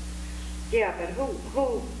 Yeah, but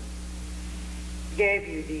who gave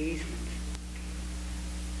you the easement?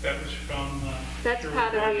 That was from... That's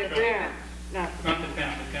part of the agreement. Not Not the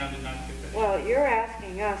town did not get that. Well, you're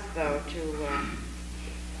asking us, though, to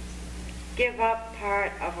give up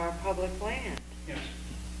part of our public land. Yes.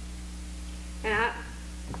 And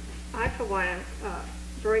I for one, am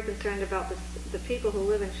very concerned about the people who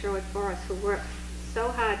live in Sherwood Forest who work so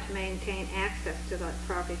hard to maintain access to the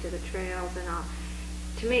property, to the trails and all.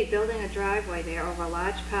 To me, building a driveway there over a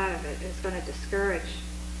large part of it is going to discourage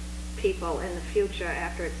people in the future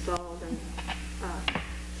after it's sold and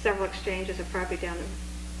several exchanges of property down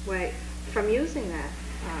the way from using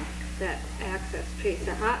that access piece.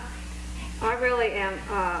 And I really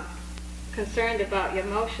am concerned about your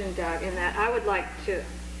motion, Doug, in that I would like to,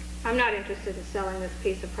 I'm not interested in selling this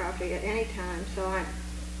piece of property at any time, so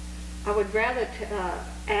I would rather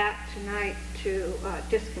act tonight to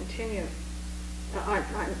discontinue,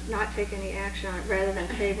 not take any action on it, rather than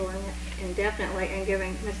tabling it indefinitely and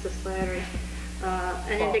giving Mr. Slattery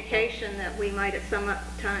an indication that we might at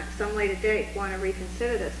some later date want to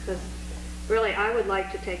reconsider this, because really I would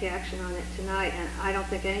like to take action on it tonight, and I don't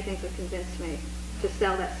think anything could convince me to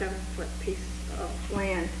sell that 7-foot piece of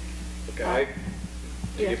land. Okay,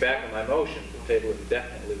 to Yes. get back on my motion, the table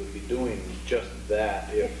indefinitely would be doing just that.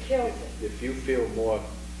 It kills If you feel more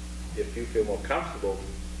comfortable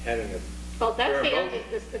having a Well, firm motion,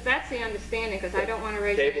 if that's the understanding, because I don't want to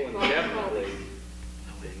raise table any false indefinitely,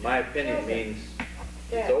 hopes. in my opinion, means it's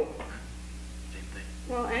Yeah. over.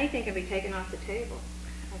 Well, anything can be taken off the table.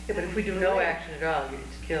 Yeah, but if we do no action at all,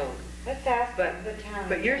 it's killed. Let's ask But, the town.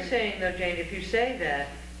 but you're saying though, Jane, if you say that,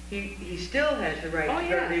 he still has the right Oh, to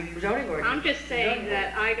go to yes. the zoning board. I'm just saying Zoning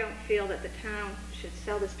that board. I don't feel that the town should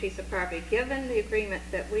sell this piece of property, given the agreement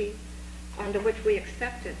that under which we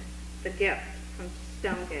accepted the gift from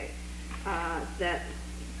Stonegate, that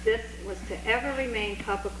this was to ever remain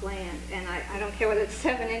public land, and I don't care whether it's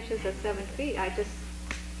 7 inches or 7 feet, I just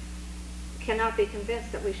cannot be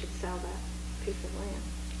convinced that we should sell that piece of land.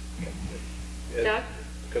 Doug?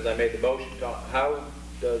 Because I made the motion, how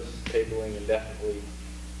does tabling indefinitely,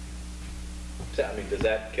 I mean, does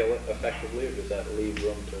that kill it effectively, or does that leave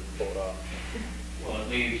room to pull it off? Well, it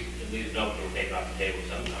leaves no to take off the table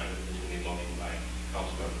sometime if there's going to be a motion by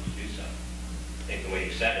council members to do so. I think the way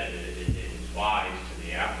you said it, it's wise to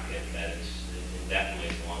the applicant that it's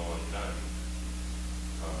indefinitely a long, long time.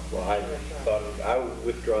 Well, I thought I would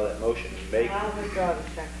withdraw that motion and make, I'll withdraw the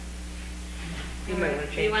second. You might want to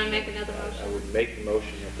Do change. you want to make another I motion? would make the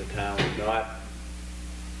motion that the town would not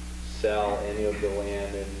sell any of the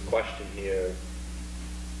land in question here.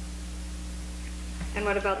 And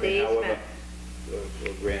what about the I mean, however, easement?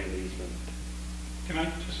 or grant an easement. Can I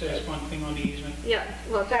just ask one thing on the easement? Yeah,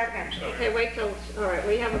 well, Second. okay, wait till, all right,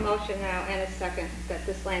 we have a motion now and a second that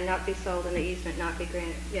this land not be sold and the easement not be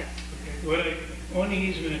granted. Yes. On the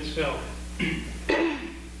easement itself,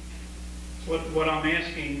 what I'm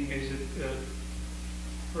asking is that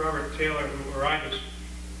Robert Taylor, who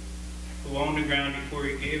owned the ground before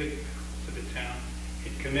he gave it to the town,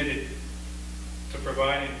 had committed to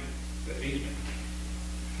providing that easement.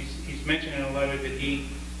 He's mentioned in a letter that he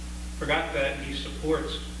forgot that and he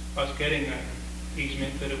supports us getting that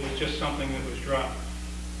easement, that it was just something that was dropped.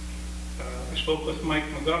 I spoke with Mike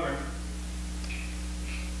McGovern.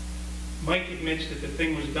 Mike admits that the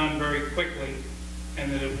thing was done very quickly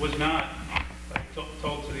and that it was not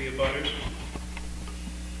told to the abutters.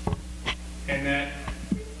 And that,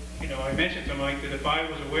 I mentioned to Mike that if I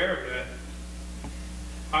was aware of that,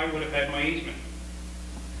 I would have had my easement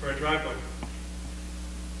for a driveway.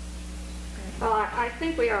 Well, I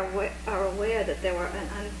think we are aware that there were an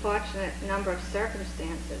unfortunate number of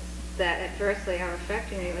circumstances that adversely are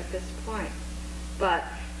affecting you at this point. But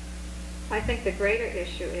I think the greater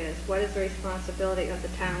issue is, what is the responsibility of the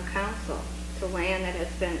town council to land that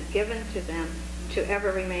has been given to them to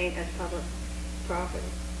ever remain as public property?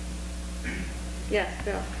 Yes,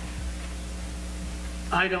 Bill?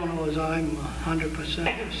 I don't know as I'm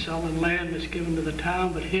 100% selling land that's given to the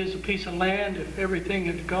town, but here's a piece of land. If everything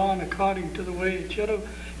had gone according to the way it should have,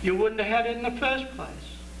 you wouldn't have had it in the first place.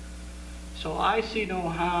 So I see no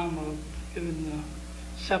harm of giving the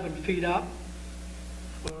 7 feet up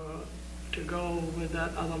to go with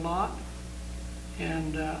that other lot.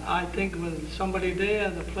 And I think with somebody there,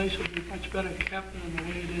 the place would be much better kept than the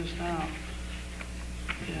way it is now.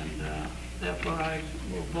 And therefore, I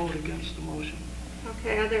will vote against the motion.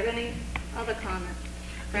 Okay, are there any other comments?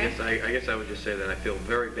 Frank? I guess I would just say that I feel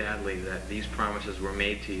very badly that these promises were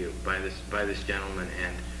made to you by this gentleman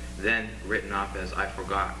and then written off as I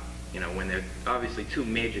forgot. You know, when they're obviously two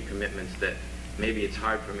major commitments that maybe it's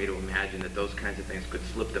hard for me to imagine that those kinds of things could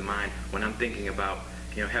slip the mind when I'm thinking about,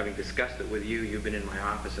 you know, having discussed it with you, you've been in my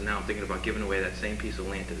office, and now I'm thinking about giving away that same piece of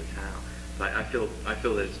land to the town. So I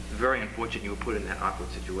feel that it's very unfortunate you were put in that awkward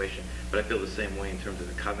situation, but I feel the same way in terms of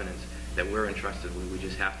the covenants that we're entrusted with. We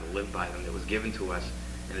just have to live by them. That was given to us,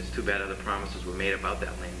 and it's too bad other promises were made about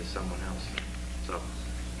that land to someone else. So,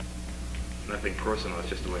 nothing personal, it's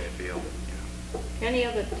just the way I feel. You know. Any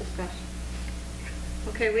other discussion?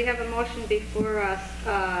 Okay, we have a motion before us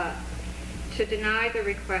to deny the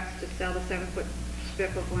request to sell the 7-foot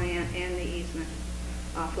strip of land and the easement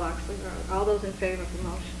off Loxley Road. All those in favor of the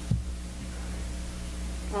motion?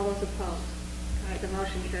 All those opposed? All right, the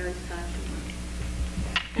motion carries 5-1.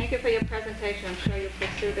 Thank you for your presentation. I'm sure you'll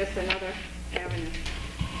pursue this in other avenues.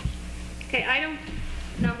 Okay, item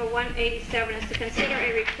number 187 is to consider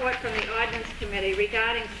a report from the Ordinance Committee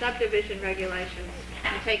regarding subdivision regulations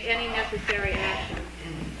and take any necessary action.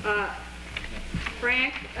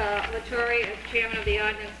 Frank Latourie, as chairman of the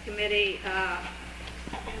Ordinance Committee,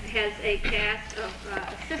 has a cast of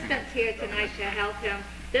assistants here tonight to help him.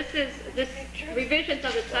 This revisions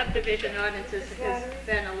of the subdivision ordinances has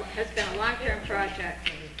been a long-term project,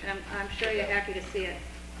 and I'm sure you're happy to see it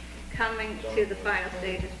coming to the final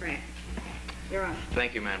stages. Frank, you're on.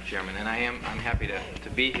 Thank you, Madam Chairman, and I'm happy to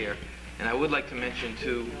be here. And I would like to mention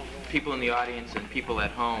to people in the audience and people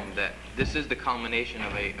at home that this is the culmination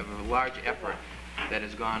of a large effort that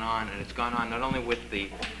has gone on, and it's gone on not only with the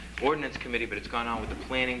Ordinance Committee, but it's gone on with the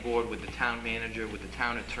Planning Board, with the Town Manager, with the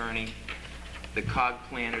Town Attorney, the COG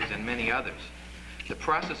planners, and many others. The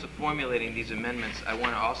process of formulating these amendments, I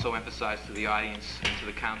want to also emphasize to the audience and to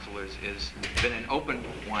the councilors, has been an open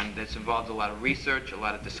one that's involved a lot of research, a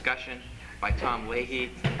lot of discussion by Tom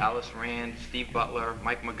Leahy, Alice Rand, Steve Butler,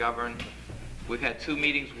 Mike McGovern. We've had 2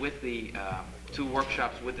 meetings with the, 2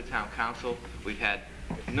 workshops with the Town Council. We've had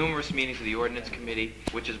numerous meetings of the Ordinance Committee,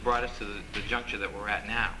 which has brought us to the juncture that we're at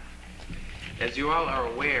now. As you all are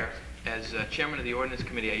aware, as chairman of the Ordinance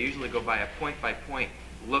Committee, I usually go by a point-by-point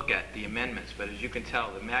look at the amendments, but as you can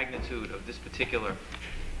tell, the magnitude of this particular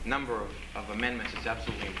number of amendments is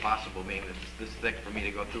absolutely impossible, being that it's this thick, for me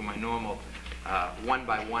to go through my normal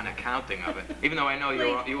one-by-one accounting of it, even though I know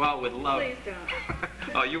you all would love... Please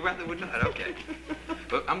don't. Oh, you rather would not? Okay.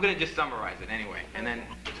 But I'm going to just summarize it anyway, and then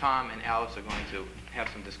Tom and Alice are going to have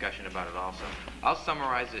some discussion about it also. I'll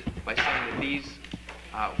summarize it by saying that these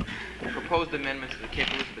proposed amendments to the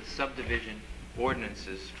Cape Elizabeth subdivision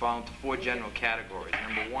ordinances fall into 4 general categories.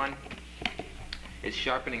 Number 1 is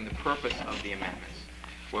sharpening the purpose of the amendments,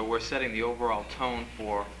 where we're setting the overall tone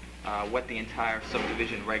for what the entire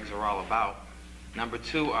subdivision regs are all about. Number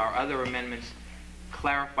 2, our other amendments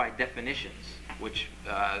clarify definitions, which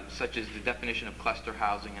such as the definition of cluster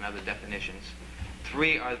housing and other definitions.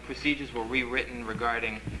 3, our procedures were rewritten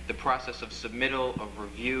regarding the process of submittal, of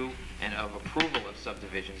review, and of approval of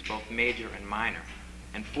subdivisions, both major and minor.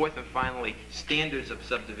 And 4th and finally, standards of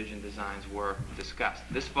subdivision designs were discussed.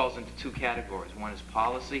 This falls into 2 categories. One is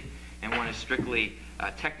policy, and one is strictly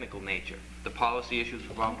technical nature. The policy issues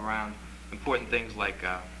revolve around important things like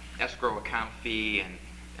escrow account fee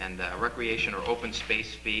and recreation or open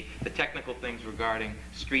space fee. The technical things regarding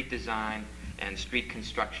street design and street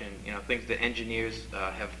construction, you know, things that engineers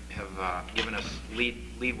have given us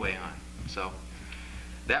leeway on. So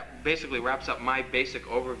that basically wraps up my basic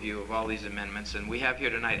overview of all these amendments. And we have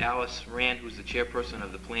here tonight Alice Rand, who's the chairperson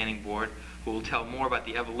of the Planning Board, who will tell more about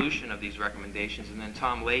the evolution of these recommendations, and then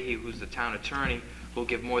Tom Leahy, who's the town attorney, who will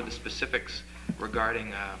give more of the specifics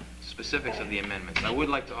regarding specifics of the amendments. I would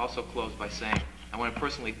like to also close by saying I want to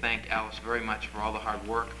personally thank Alice very much for all the hard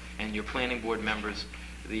work, and your Planning Board members.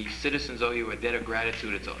 The citizens owe you a debt of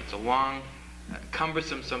gratitude. It's a long,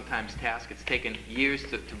 cumbersome sometimes task. It's taken years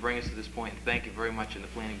to bring us to this point. And thank you very much, and the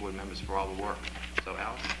Planning Board members, for all the work. So,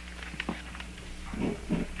 Alice?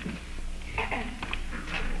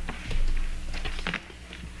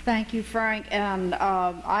 Thank you, Frank. And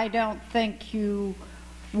I don't think you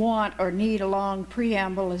want or need a long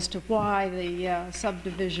preamble as to why the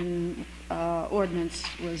subdivision ordinance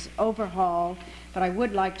was overhauled, but I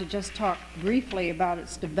would like to just talk briefly about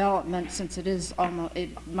its development, since it is almost, it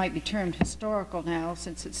might be termed historical now,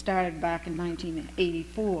 since it started back in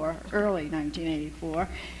 1984, early 1984,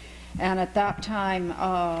 and at that time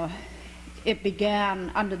it began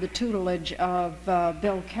under the tutelage of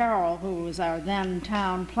Bill Carroll, who was our then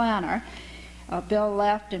town planner. Bill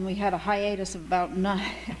left, and we had a hiatus of about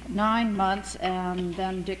 9 months, and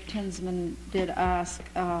then Dick Tinsman did ask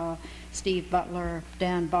Steve Butler,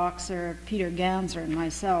 Dan Boxer, Peter Ganser, and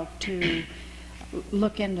myself to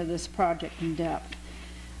look into this project in depth.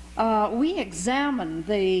 We examined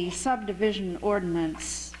the subdivision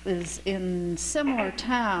ordinances in similar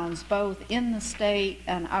towns, both in the state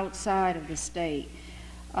and outside of the state,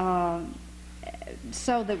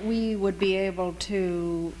 so that we would be able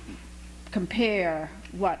to compare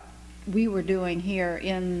what we were doing here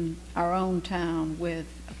in our own town with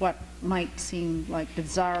what might seem like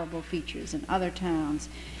desirable features in other towns.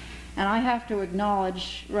 And I have to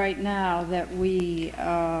acknowledge right now that we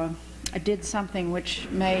did something which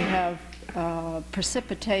may have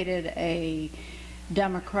precipitated a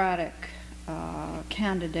Democratic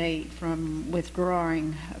candidate from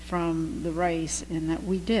withdrawing from the race, in that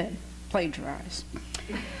we did plagiarize.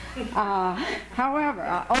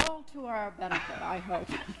 However, all to our benefit, I hope.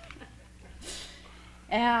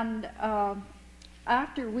 And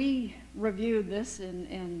after we reviewed this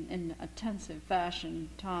in intensive fashion,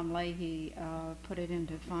 Tom Leahy put it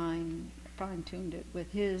into fine-tuned it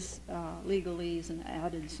with his legalese and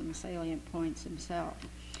added some salient points himself.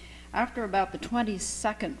 After about the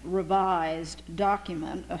 22nd revised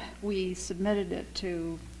document, we submitted it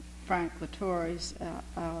to Frank Latoure's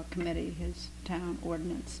committee, his town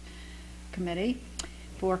ordinance committee,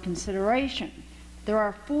 for consideration. There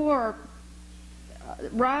are 4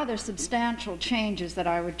 rather substantial changes that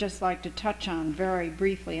I would just like to touch on very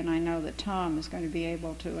briefly, and I know that Tom is going to be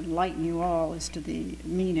able to enlighten you all as to the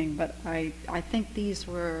meaning, but I think these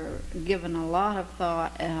were given a lot of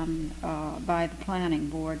thought by the planning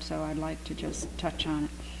board, so I'd like to just touch on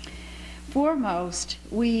it. Foremost,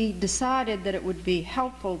 we decided that it would be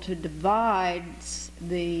helpful to divide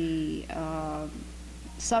the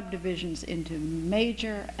subdivisions into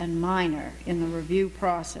major and minor in the review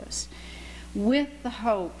process, with the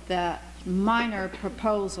hope that minor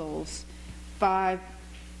proposals, 5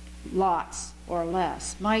 lots or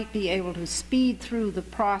less, might be able to speed through the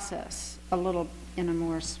process a little in a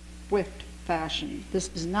more swift fashion. This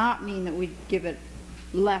does not mean that we give it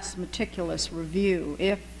less meticulous review.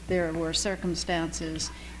 If there were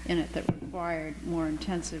circumstances in it that required more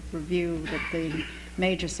intensive review that the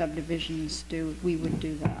major subdivisions do, we would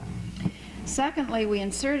do that. Secondly, we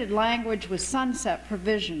inserted language with sunset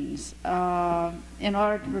provisions in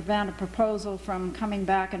order to prevent a proposal from coming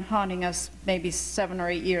back and haunting us maybe 7 or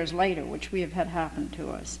 8 years later, which we have had happen to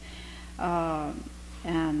us.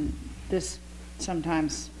 And this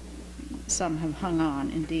sometimes, some have hung on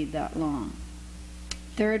indeed that long.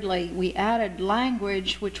 Thirdly, we added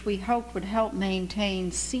language which we hope would help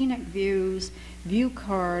maintain scenic views, view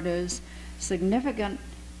corridors, significant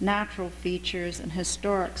natural features, and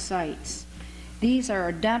historic sites. These are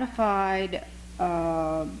identified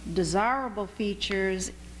desirable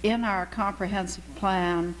features in our comprehensive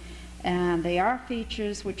plan, and they are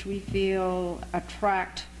features which we feel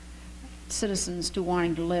attract citizens to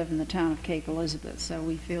wanting to live in the town of Cape Elizabeth. So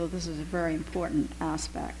we feel this is a very important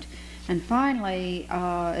aspect. And finally,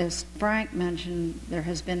 as Frank mentioned, there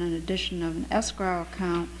has been an addition of an escrow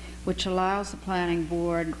account which allows the planning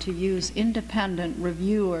board to use independent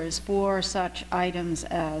reviewers for such items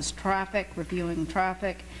as traffic, reviewing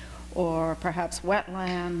traffic, or perhaps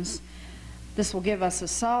wetlands. This will give us a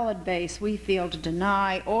solid base, we feel, to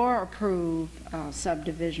deny or approve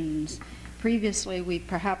subdivisions. Previously, we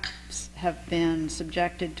perhaps have been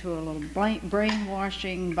subjected to a little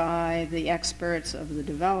brainwashing by the experts of the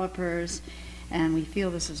developers, and we feel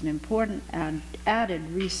this is an important added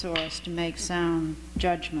resource to make sound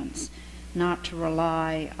judgments, not to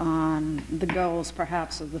rely on the goals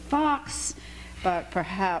perhaps of the fox, but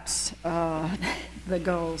perhaps the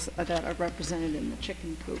goals that are represented in the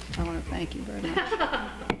chicken coop. I want to thank you very much.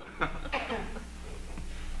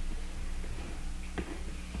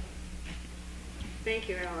 Thank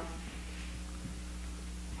you, Alice.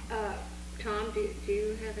 Tom, do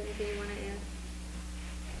you have anything you want to add?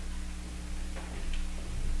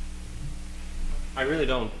 I really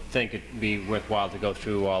don't think it'd be worthwhile to go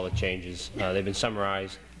through all the changes. They've been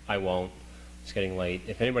summarized. I won't. It's getting late.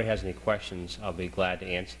 If anybody has any questions, I'll be glad to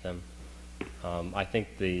answer them. I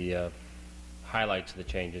think the highlights of the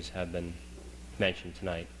changes have been mentioned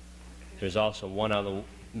tonight. There's also one other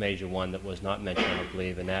major one that was not mentioned, I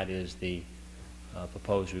believe, and that is the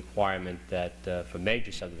proposed requirement that for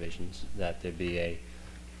major subdivisions that there be a,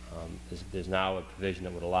 there's now a provision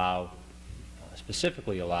that would allow,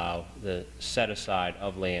 specifically allow the set aside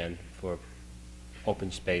of land for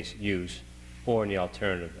open space use, or in the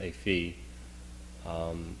alternative, a fee.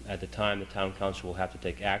 At the time, the town council will have to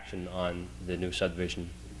take action on the new subdivision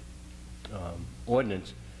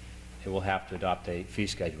ordinance, it will have to adopt a fee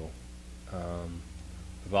schedule.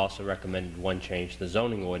 We've also recommended one change to the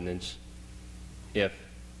zoning ordinance if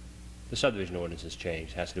the subdivision ordinance is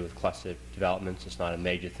changed. It has to do with cluster developments. It's not a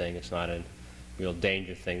major thing. It's not a real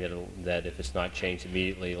danger thing that if it's not changed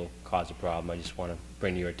immediately, it'll cause a problem. I just want to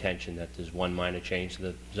bring to your attention that there's one minor change to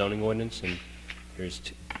the zoning ordinance, and there's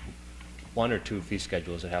one or two fee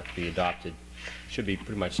schedules that have to be adopted. Should be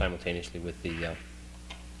pretty much simultaneously with the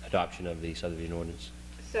adoption of the subdivision ordinance.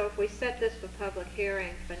 So if we set this for public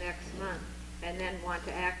hearing for next month and then want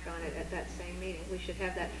to act on it at that same meeting, we should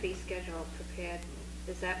have that fee schedule prepared.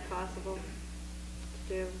 Is that possible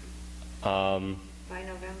to do by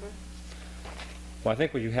November? Well, I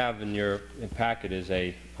think what you have in your packet is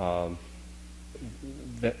a,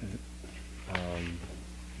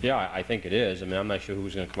 yeah, I think it is. I mean, I'm not sure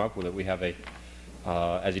who's going to come up with it. We have a,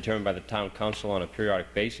 as determined by the town council on a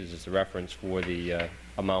periodic basis, it's a reference for the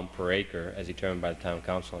amount per acre as determined by the town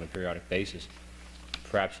council on a periodic basis.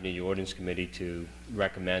 Perhaps you need your ordinance committee to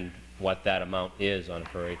recommend what that amount is on a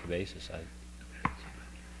per acre basis.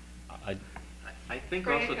 I think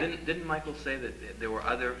also, didn't Michael say that there were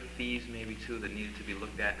other fees maybe too that needed to be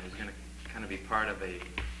looked at, and it was going to kind of be part of a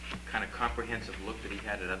kind of comprehensive look that he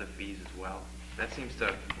had at other fees as well? That seems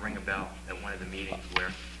to ring a bell at one of the meetings where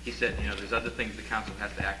he said, you know, there's other things the council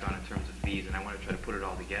has to act on in terms of fees, and I want to try to put it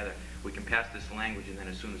all together. We can pass this language and then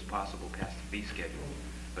as soon as possible pass the fee schedule.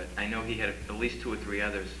 But I know he had at least 2 or 3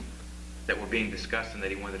 others that were being discussed and that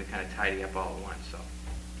he wanted to kind of tidy up all at once, so.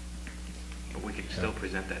 But we could still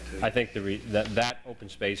present that to you. I think that open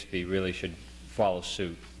space fee really should follow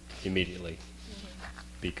suit immediately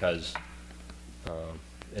because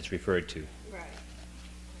it's referred to. Right.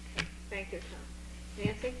 Okay. Thank you, Tom.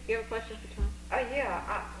 Nancy, you have a question for Tom?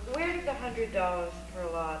 Yeah, where did the $100 per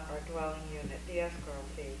lot or dwelling unit, the escrow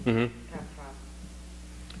fee, come from?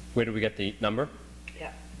 Where did we get the number?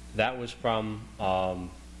 Yeah. That was from a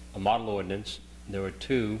model ordinance. There were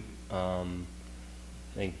 2, I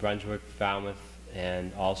think Brunswick, Falmouth,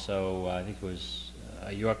 and also I think it was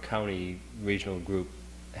York County regional group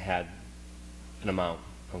had an amount,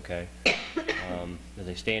 okay? As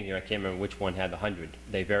I stand here, I can't remember which one had the 100.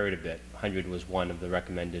 They varied a bit. 100 was one of the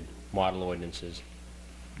recommended model ordinances.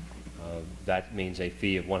 That means a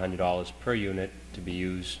fee of $100 per unit to be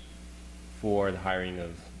used for the hiring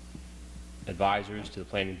of advisors to the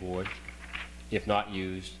planning board, if not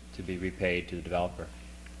used, to be repaid to the developer.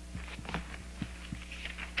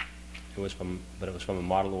 It was from a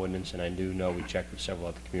model ordinance, and I do know we checked with several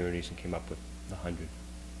other communities and came up with the 100.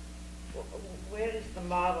 Where does the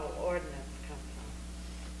model ordinance come from?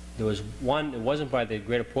 There was one, it wasn't by the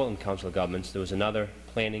Greater Portland Council of Governments, there was another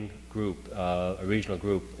planning group, a regional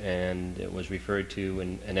group, and it was referred to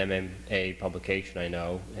in an MMA publication, I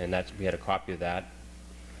know, and we had a copy of that.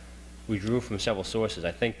 We drew from several sources.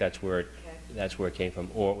 I think that's where it came from,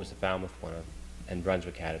 or it was the Falmouth one, and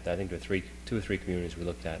Brunswick had it. I think there were 2 or 3 communities we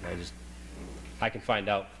looked at, and I can find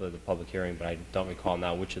out for the public hearing, but I don't recall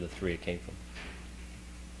now which of the 3 it came from.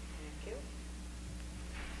 Thank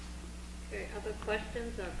you. Okay, other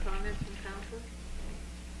questions or comments from council?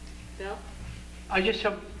 Bill? I just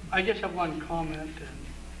have one comment, and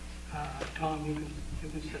Tom, you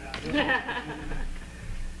can sit down.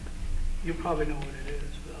 You probably know what it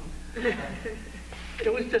is, Bill.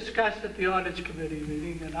 It was discussed at the audits committee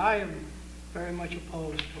meeting, and I am very much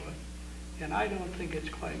opposed to it. And I don't think it's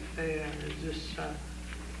quite fair.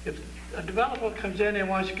 If a developer comes in and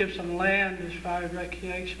wants to give some land as far as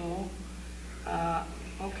recreational,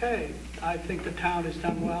 okay. I think the town has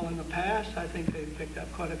done well in the past. I think they've picked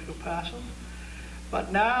up quite a few parcels.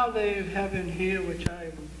 But now they have in here, which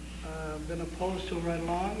I've been opposed to right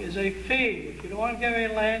along, is a fee. If you don't want to give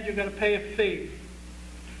any land, you've got to pay a fee.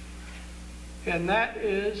 And that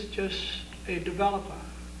is just a developer.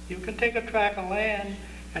 You can take a tract of land,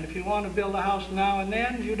 and if you want to build a house now and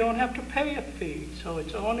then, you don't have to pay a fee. So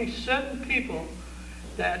it's only certain people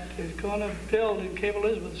that is going to build in Cape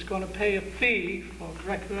Elizabeth is going to pay a fee for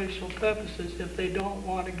recreational purposes if they don't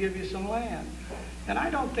want to give you some land. And I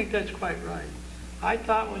don't think that's quite right. I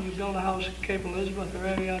thought when you build a house in Cape Elizabeth or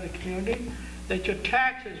any other community, that your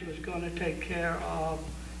taxes was going to take care of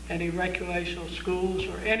any recreational schools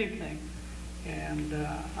or anything. And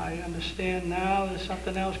I understand now there's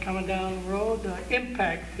something else coming down the road,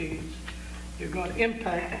 impact fees. You're going to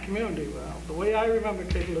impact the community. Well, the way I remember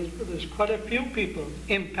Cape Elizabeth, there's quite a few people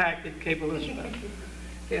impacted Cape Elizabeth.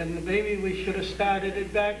 And maybe we should have started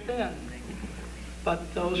it back then.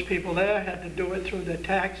 But those people there had to do it through their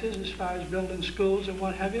taxes as far as building schools and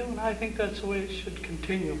what have you, and I think that's the way it should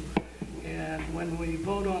continue. And when we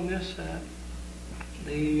vote on this at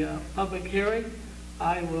the public hearing,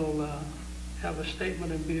 I will have a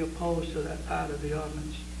statement and be opposed to that part of the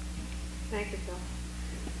ordinance. Thank you, Bill.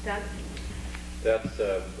 Doug? That's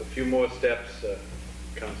a few more steps,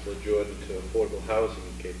 Councilor Jordan, to affordable housing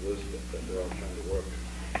in Cape Elizabeth that they're all trying to work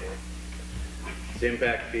for. It's the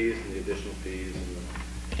impact fees and the additional fees and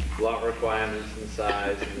the lot requirements and the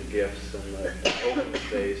size and the gifts and the open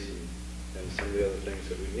space and some of the other things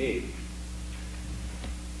that we need.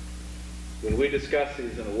 When we discussed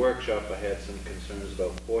these in a workshop, I had some concerns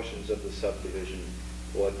about portions of the subdivision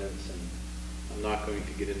ordinance, and I'm not going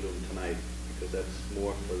to get into them tonight because that's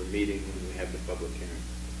more for the meeting when we have the public hearing.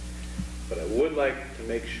 But I would like to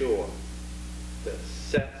make sure that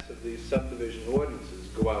sets of these subdivision ordinances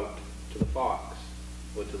go out to the Fox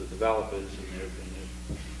or to the developers and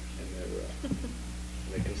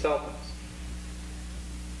their consultants.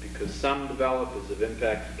 Because some developers have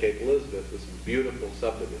impacted Cape Elizabeth with some beautiful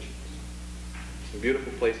subdivisions, some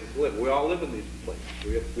beautiful places to live. We all live in these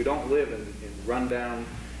places. We don't live in rundown,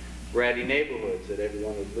 ratty neighborhoods that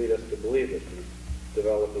everyone would lead us to believe that the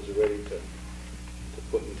developers are ready to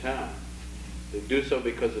put in town. They do so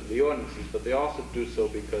because of the ordinances, but they also do so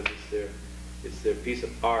because it's their piece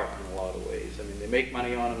of art in a lot of ways. I mean, they make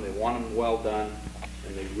money on them, they want them well done,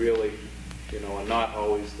 and they really, are not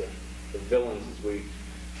always the villains as we,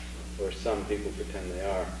 or some people pretend they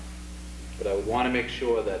are. But I would want to make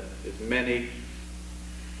sure that as many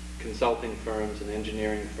consulting firms and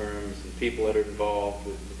engineering firms and people that are involved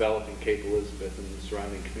with developing Cape Elizabeth and the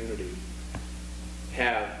surrounding community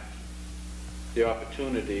have the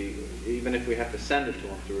opportunity, even if we have to send it to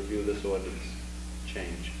them, to review this ordinance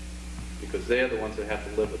change, because they're the ones that have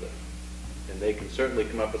to live with it. And they can certainly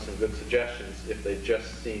come up with some good suggestions if they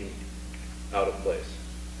just seem out of place.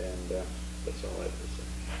 And that's all I have to say.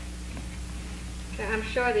 Okay, I'm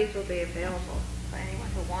sure these will be available for anyone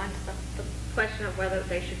who wants them. The question of whether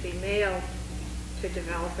they should be mailed to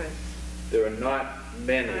developers. There are not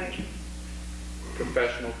many Right.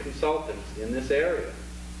 professional consultants in this area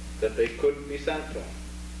that they couldn't be sent to.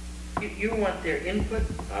 You want their input?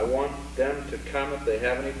 I want them to come if they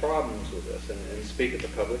have any problems with this and speak at the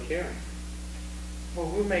public hearing. Well,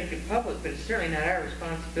 we'll make it public, but it's certainly not our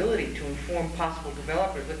responsibility to inform possible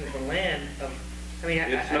developers looking for land of, I mean,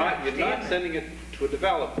 It's I don't not, you're understand not that. sending it to a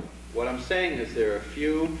developer. What I'm saying is there are a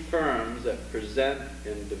few firms that present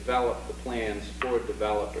and develop the plans for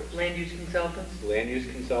developers. Land use consultants? Land use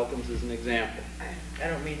consultants is an example. I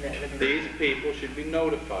don't mean that. These people should be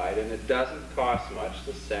notified, and it doesn't cost much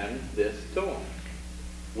to send this to them.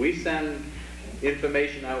 We send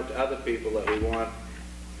information out to other people that we want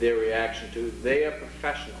their reaction to. They are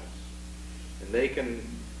professionals, and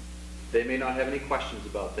they may not have any questions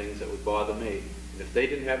about things that would bother me. And if they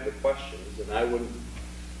didn't have the questions, then I wouldn't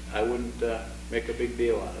make a big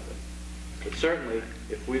deal out of it. But certainly,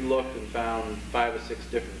 if we looked and found 5 or 6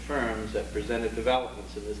 different firms that presented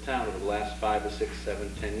developments in this town over the last 5 or 6,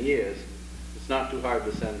 7, 10 years, it's not too hard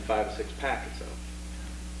to send 5 or 6 packets out.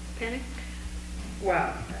 Penny?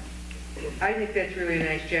 Wow. I think that's really a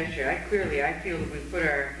nice gesture. I feel that we put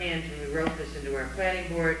our hands and we wrote this into our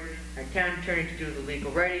planning board, our town attorney to do the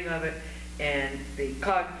legal writing of it, and the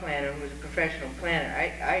COG planner, who is a professional planner.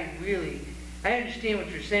 I understand what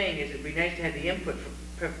you're saying is it'd be nice to have the input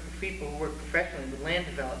for people who work professionally with land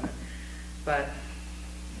development, but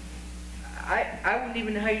I wouldn't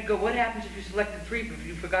even know how you'd go. What happens if you selected 3 but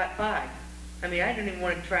you forgot 5? I mean, I don't even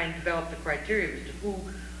want to try and develop the criteria as to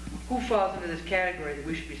who falls into this category that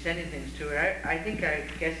we should be sending things to. And I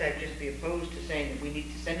guess I'd just be opposed to saying that we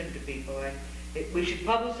need to send them to people. We should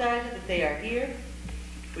publicize it, that they are here.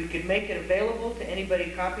 We could make it available to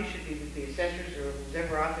anybody. Copies should be with the assessors or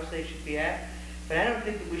whatever office they should be at. But I don't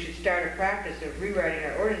think that we should start a practice of rewriting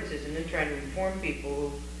our ordinances and then trying to inform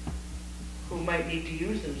people who might need to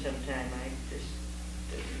use them sometime. I just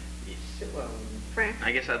doesn't sit well with me. Frank?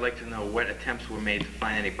 I guess I'd like to know what attempts were made to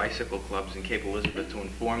find any bicycle clubs in Cape Elizabeth to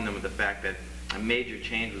inform them of the fact that a major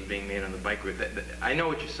change was being made on the bike route. I know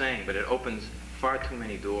what you're saying, but it opens far too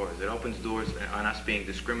many doors. It opens doors on us being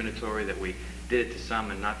discriminatory, that we did it to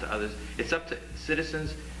some and not to others. It's up to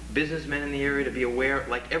citizens, businessmen in the area to be aware,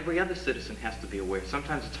 like every other citizen has to be aware.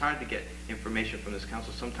 Sometimes it's hard to get information from this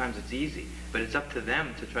council, sometimes it's easy, but it's up to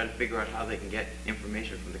them to try to figure out how they can get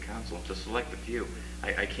information from the council, to select a few.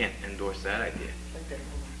 I can't endorse that idea.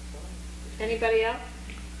 Anybody else?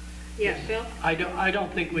 Yes, Bill? I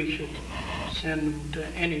don't think we should send them to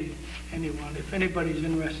anyone. If anybody's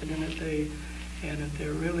interested in it, and if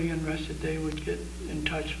they're really interested, they would get in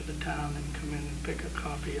touch with the town and come in and pick a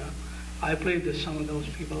copy up. I believe that some of those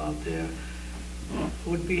people out there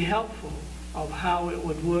would be helpful of how it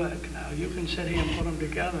would work. Now, you can sit here and put them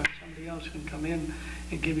together, and somebody else can come in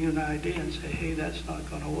and give you an idea and say, hey, that's not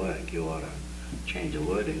going to work. You ought to change the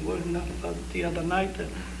wording. Wasn't the other night that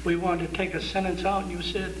we wanted to take a sentence out, and you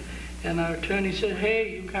said, and our attorney said,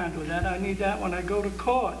 hey, you can't do that. I need that when I go to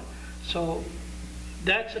court. So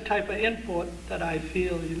that's the type of input that I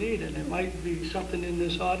feel you need, and it might be something in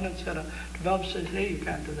this ordinance that a developer says, hey, you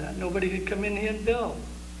can't do that. Nobody can come in here and build.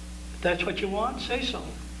 If that's what you want, say so.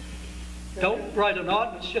 Don't write an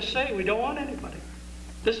ordinance, just say we don't want anybody.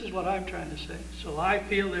 This is what I'm trying to say. So I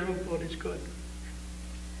feel their input is good.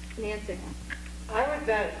 Nancy? I would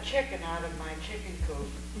bet a chicken out of my chicken coop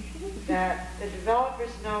that the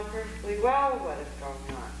developers know perfectly well what is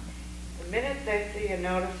going on. The minute they see a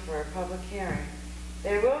notice for a public hearing,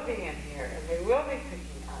 they will be in here and they will be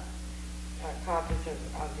picking up copies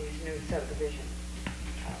of these new subdivision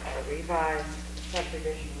or revised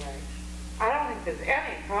subdivision regs. I don't think there's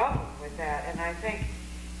any problem with that, and I think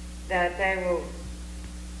that they will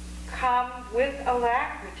come with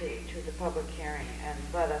alacrity to the public hearing and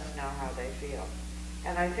let us know how they feel.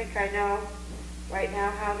 And I think I know right now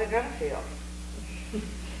how they're going to feel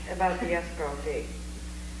about the escrow fee.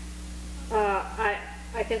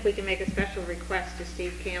 I think we can make a special request to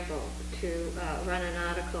Steve Campbell to run an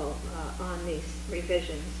article on these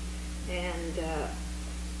revisions. And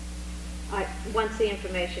once the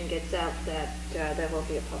information gets out, that there will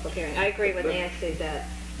be a public hearing. I agree with Nancy that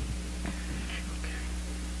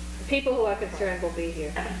people who are concerned will be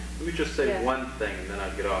here. Let me just say Yeah. one thing, and then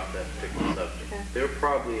I'll get off that particular subject. Okay. There are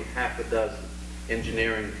probably half a dozen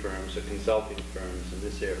engineering firms or consulting firms in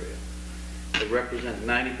this area that represent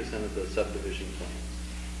 90% of the subdivision plans.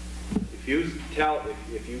 If you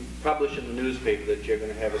publish in the newspaper that you're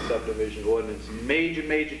going to have a subdivision ordinance, major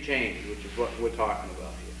change, which is what we're talking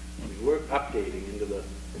about here. I mean, we're updating into the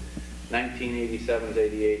 1987s,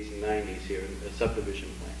 88s, and 90s here in a subdivision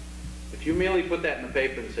plan. If you merely put that in the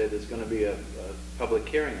paper and say there's going to be a public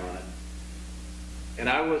hearing on it, and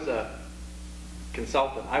I was a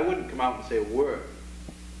consultant, I wouldn't come out and say a word.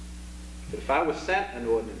 But if I was sent an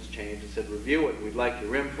ordinance change and said, review it, we'd like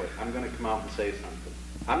your input, I'm going to come out and say something.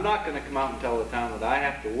 I'm not going to come out and tell the town that I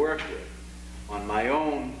have to work with on my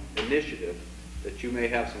own initiative that you may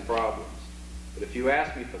have some problems. But if you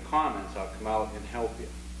ask me for comments, I'll come out and help you.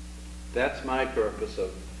 That's my purpose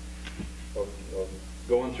of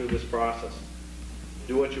going through this process.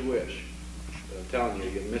 Do what you wish. But I'm telling you,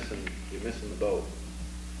 you're missing the boat.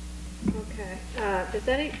 Okay. Is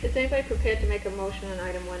anybody prepared to make a motion on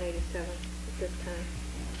item 187 at this time?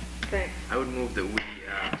 Thanks. I would move that we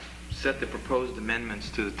set the proposed amendments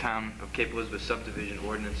to the Town of Cape Elizabeth subdivision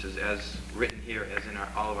ordinances as written here, as in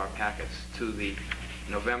all of our packets, to the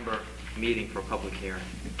November meeting for public hearing.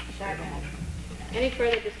 Second. Any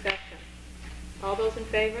further discussion? All those in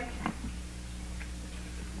favor?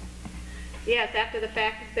 Yes, after the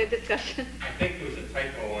fact, the discussion. I think there was a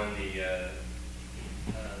typo on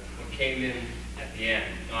what came in at the end,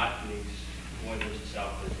 not in the ordinance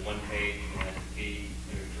itself. There's one page, and it has to be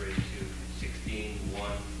referred to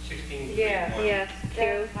 16.1. Yes, Q.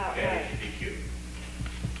 That's not Yeah, right. it should be Q.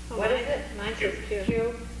 Oh, What is it? Mine says Q.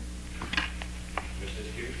 Q. Mrs.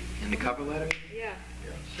 Q. In the cover letter? Yeah.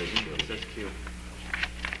 It says Q.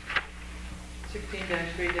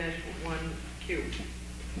 16-3-1Q.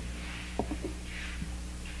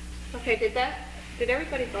 Okay, did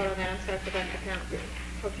everybody vote on that? I'm sorry, I forgot to count.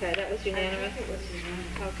 Okay, that was unanimous? I think it was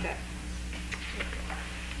unanimous. Okay.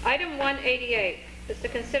 Item 188 is to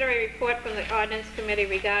consider a report from the Ordinance Committee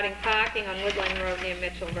regarding parking on Woodland Road near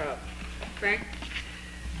Mitchell Road. Frank?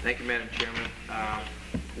 Thank you, Madam Chairman.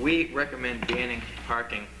 We recommend banning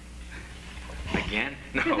parking again?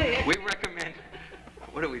 No, we recommend,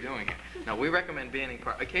 what are we doing here? No, we recommend banning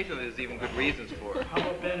parking. Occasionally, there's even good reasons for it. How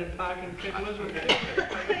about banning parking in Cape Elizabeth?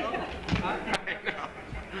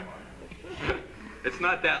 It's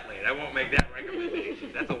not that late. I won't make that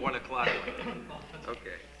recommendation. That's a 1 o'clock one.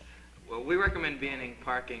 Okay. Well, we recommend banning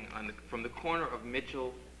parking from the corner of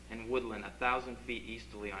Mitchell and Woodland 1,000 feet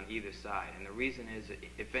easterly on either side. And the reason is,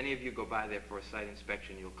 if any of you go by there for a site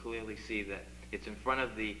inspection, you'll clearly see that it's in front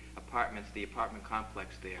of the apartments, the apartment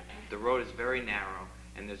complex there. The road is very narrow,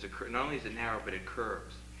 and not only is it narrow, but it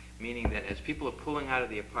curves, meaning that as people are pulling out of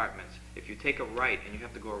the apartments, if you take a right and you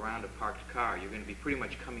have to go around a parked car, you're going to be pretty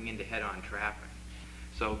much coming into head-on traffic.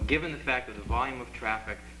 So given the fact that the volume of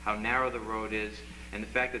traffic, how narrow the road is, and the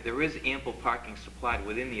fact that there is ample parking supplied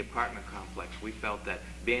within the apartment complex, we felt that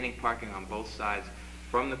banning parking on both sides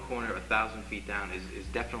from the corner 1,000 feet down is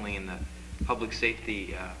definitely in the public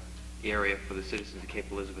safety area for the citizens of Cape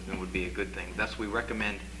Elizabeth and would be a good thing. Thus, we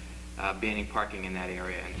recommend banning parking in that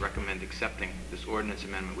area and recommend accepting this ordinance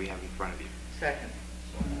amendment we have in front of you. Second.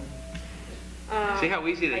 See how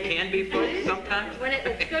easy they can be, folks, sometimes?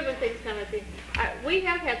 It's good when things come at the... we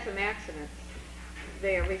have had some accidents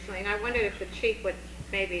there recently, and I wondered if the chief would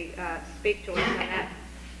maybe speak to us on that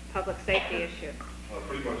public safety issue.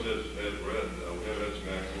 Pretty much as read, we have had some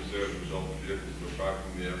accidents there as a result of vehicles that are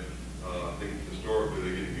parking there. I think historically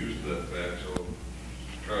they're getting used to that fact, so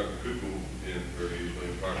cars could move in very easily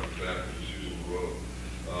and park in the back and just using the road.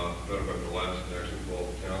 Matter of fact, the last accident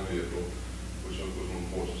involved a town vehicle, which was an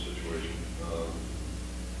unfortunate situation.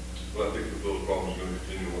 But I think that those problems are going to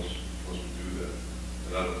continue once we do that.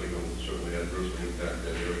 And I don't think it will certainly adversely impact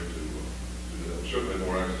that area to do that. Certainly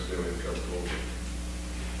more access there in California.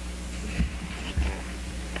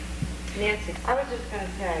 Nancy? I was just going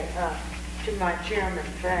to say to my chairman,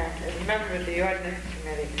 Frank, as a member of the ordinance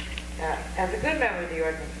committee, as a good member of the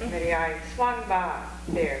ordinance committee, I swung by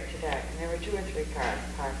there today, and there were 2 or 3 cars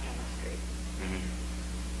parked on the street.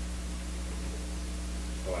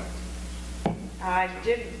 I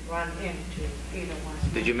didn't run into either one.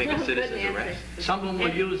 Did you make a citizen's Nancy. arrest? Some of them will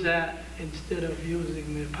use that instead of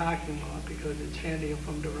using the parking lot because it's handy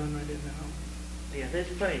for them to run right in the house. Yeah, there's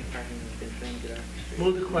plenty of parking that's been trying to get off the street.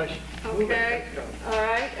 Move the question. Okay, all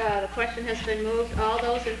right, the question has been moved. All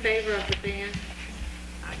those in favor of the ban?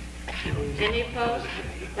 Any opposed?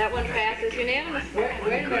 That one passes unanimously.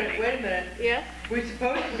 Wait a minute. Yes? We're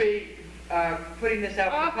supposed to be putting this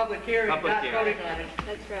out for public hearing, not Public hearing. voting on it.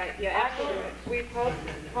 That's right, you're I absolutely move right. we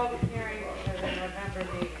posted the public hearing for the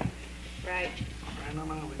November meeting. Right.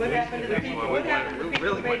 What happened to the people, Well, what happened to the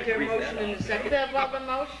people who made their we really motion wanna in the second? Well, the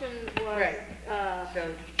motion Right.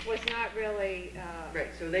 So, was not really, right,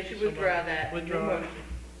 so they should withdraw that. Withdraw. new motion.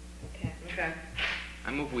 okay. Okay.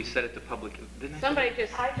 I move we set it to public, didn't I? say Somebody that?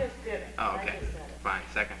 just, I just did it. Oh, I okay. just said it. Fine,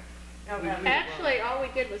 second. November. actually, all we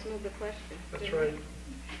did was move the question. That's didn't we? right.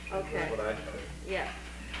 Okay, That's what I said. yes.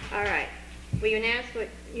 All right. We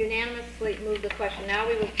unanimously moved the question. Now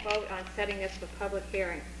we will vote on setting this for public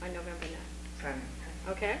hearing on November 9th. Fine.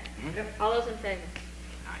 Okay? Yep. All those in favor?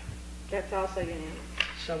 Aye. That's also unanimous.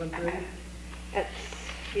 7:30. That's,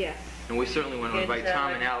 yes. And we certainly want to And, invite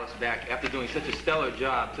Tom and Alice back after doing such a stellar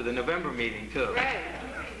job to the November meeting, too. Right.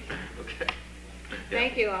 Okay.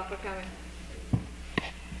 Thank you all for coming.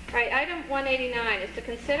 All right, item 189 is to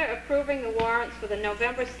consider approving the warrants for the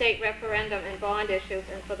November state referendum and bond issues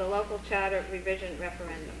and for the local charter revision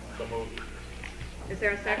referendum. So moved. Is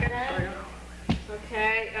there a second?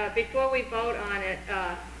 Okay, before we vote on it,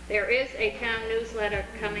 there is a town newsletter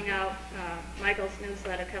coming out, Michael's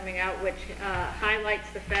newsletter coming out, which highlights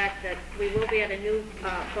the fact that we will be at a new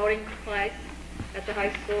voting place at the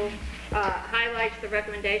high school, highlights the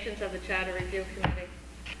recommendations of the Charter Review Committee,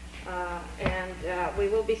 and we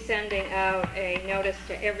will be sending out a notice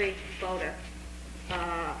to every voter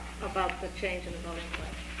about the change in the voting place.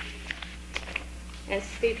 And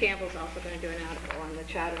Steve Campbell's also going to do an article on the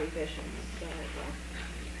charter revisions.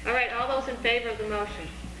 All right, all those in favor of the motion?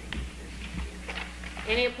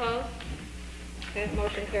 Any opposed? Okay,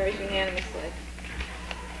 motion carries unanimously.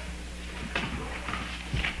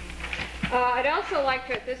 I'd also like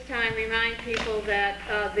to, at this time, remind people that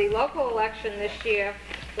the local election this year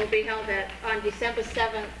will be held on December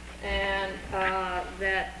 7th, and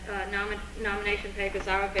that nomination papers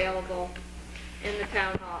are available in the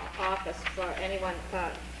town hall office for anyone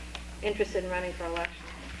interested in running for election.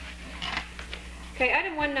 Okay,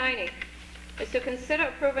 item 190 is to consider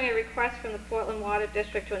approving a request from the Portland Water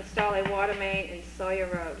District to install a water main in Sawyer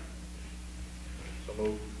Road. So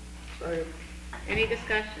moved. Any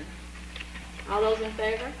discussion? All those in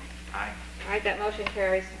favor? Aye. All right, that motion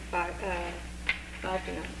carries 5 to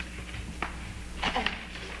 0.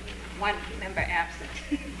 One member absent.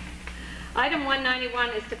 Item 191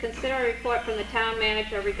 is to consider a report from the town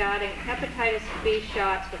manager regarding hepatitis B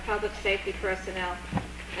shots for public safety personnel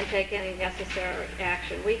and take any necessary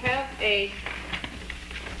action. We have a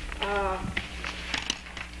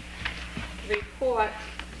report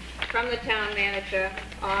from the town manager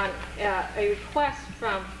on a request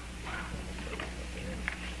from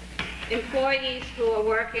employees who are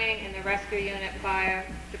working in the rescue unit, fire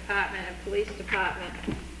department, and police department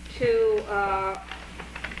to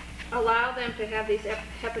allow them to have these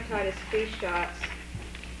hepatitis B shots.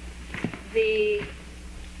 The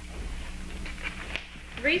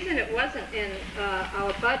reason it wasn't in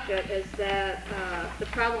our budget is that the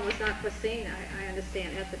problem was not foreseen, I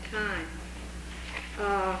understand, at the time.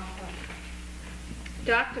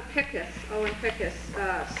 Dr. Pickus, Owen Pickus,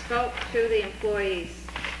 spoke to the employees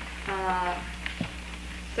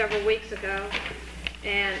several weeks ago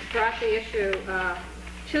and brought the issue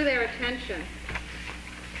to their attention.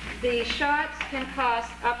 The shots can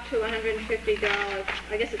cost up to $150.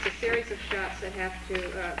 I guess it's a series of shots that have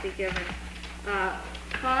to be given.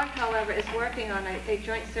 COG, however, is working on a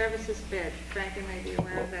joint services bid. Frank, you may be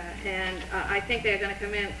aware of that. And I think they're going to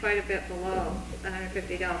come in quite a bit below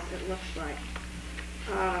 $150, it looks like.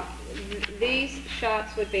 These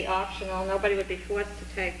shots would be optional. Nobody would be forced to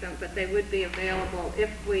take them, but they would be available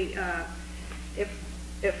if we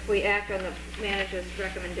act on the manager's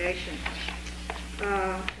recommendation.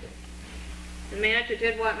 The manager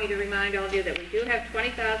did want me to remind all of you that we do have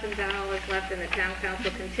 $20,000 left in the town council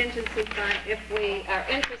contingency fund if we are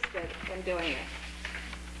interested in doing it.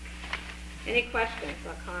 Any questions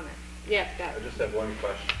or comments? Yes, Scott. I just have one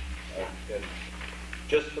question. And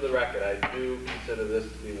just for the record, I do consider this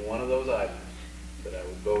to be one of those items that I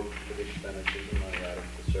will vote for the expenditures of money out of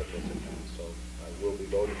the surplus account, so I will be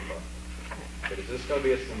voting for it. But is this going to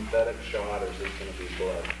be a synthetic shot, or is this going to be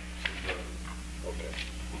blood? Okay.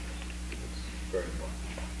 Very important.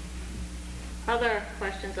 Other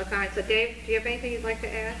questions or comments? So Dave, do you have anything you'd like to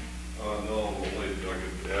add? No, only I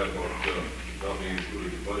could add about not being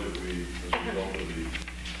included in the budget. We, as a result of the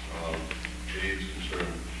AIDS concern,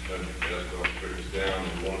 had asked us to break us down,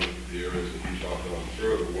 and one of the areas that he talked about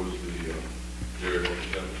further was the area of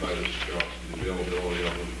hepatitis shots, the availability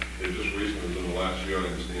of them. They just recently, within the last year, I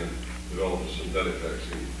understand, developed a synthetic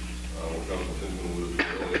vaccine. What Council Tinton alluded to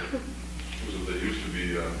earlier was that there used to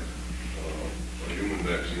be a human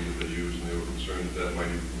vaccine that they used, and they were concerned that that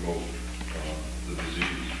might even promote the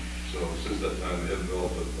disease. So since that time, they have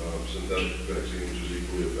developed a synthetic vaccine which is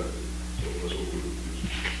equally effective. So that's what we would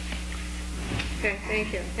use. Okay,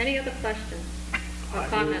 thank you. Any other questions or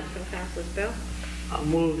comments from Councilors? Bill? I'll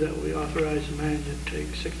move that we authorize the manager to take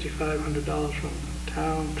 $6,500 from the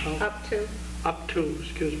town council. Up to,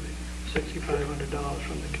 excuse me, $6,500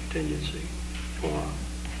 from the contingency for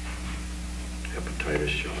hepatitis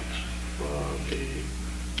shots for the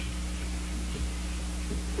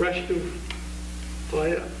rescue,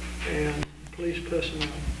 fire, and police personnel.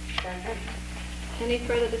 Any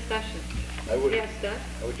further discussion? Yes, Doug?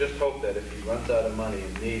 I would just hope that if he runs out of money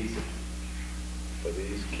and needs it for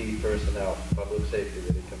these key personnel, public safety,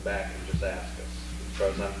 that he come back and just ask us, as far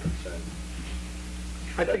as I'm concerned.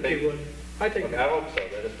 I think he would. I hope so,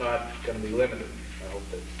 that it's not going to be limited. I hope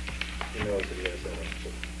that he knows that he has that.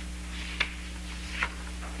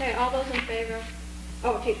 Okay, all those in favor?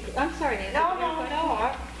 Oh, gee, I'm sorry, Nancy. No, did you have a no,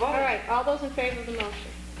 question? no, All right, all those in favor of the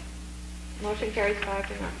motion? Motion carries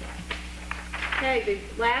 5-0. Okay, the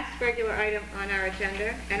last regular item on our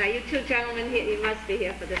agenda, and are you two gentlemen here? You must be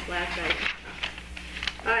here for this last item.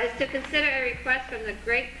 Is to consider a request from the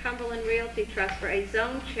Great Cumberland Realty Trust for a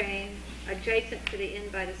zone change adjacent to the Inn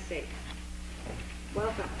by the Sea.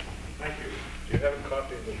 Welcome. Thank you. Do you have a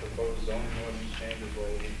copy of the proposed zoning ordinance changes,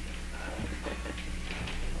 lady?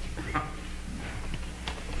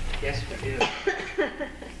 Yes, we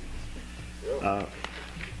do.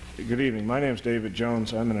 Good evening. My name is David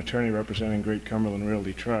Jones. I'm an attorney representing Great Cumberland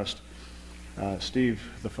Realty Trust. Steve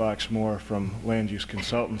the Fox Moore from Land Use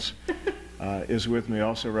Consultants is with me,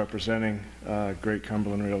 also representing Great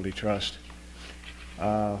Cumberland Realty Trust.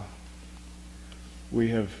 We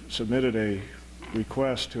have submitted a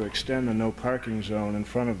request to extend the no parking zone in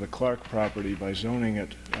front of the Clark property by zoning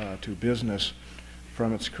it to business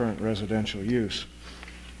from its current residential use.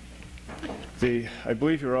 I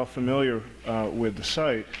believe you're all familiar with the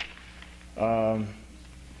site.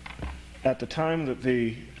 At the time that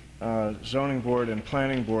the zoning board and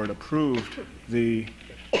planning board approved the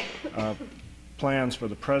plans for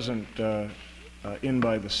the present Inn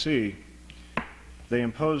by the Sea, they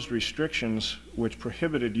imposed restrictions which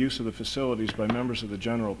prohibited use of the facilities by members of the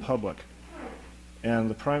general public. And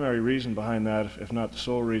the primary reason behind that, if not the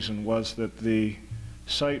sole reason, was that the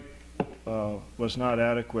site was not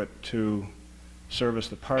adequate to service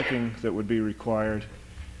the parking that would be required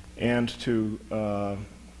and to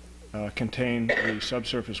contain the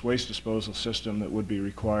subsurface waste disposal system that would be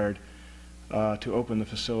required to open the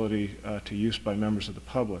facility to use by members of the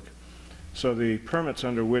public. So the permits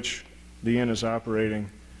under which the inn is operating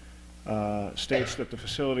states that the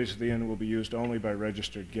facilities of the inn will be used only by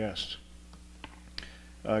registered guests.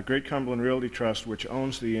 Great Cumberland Realty Trust, which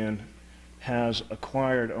owns the inn, has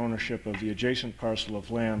acquired ownership of the adjacent parcel of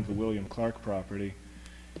land, the William Clark property,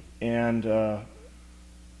 and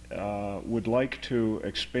would like to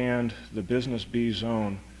expand the Business B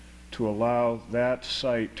zone to allow that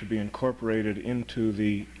site to be incorporated into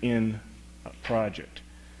the inn project.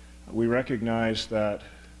 We recognize that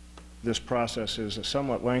this process is a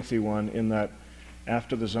somewhat lengthy one in that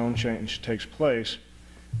after the zone change takes place,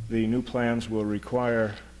 the new plans will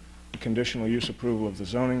require conditional use approval of the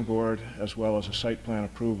zoning board as well as a site plan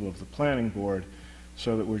approval of the planning board,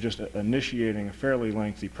 so that we're just initiating a fairly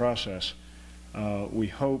lengthy process. We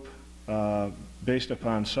hope based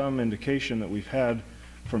upon some indication that we've had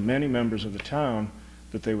from many members of the town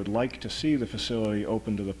that they would like to see the facility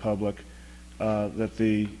open to the public, that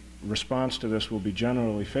the response to this will be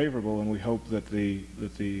generally favorable, and we hope that the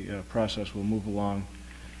process will move along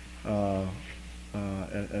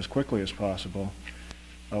as quickly as possible.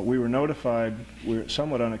 We were notified,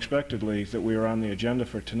 somewhat unexpectedly, that we were on the agenda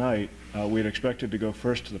for tonight. We had expected to go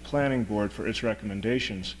first to the planning board for its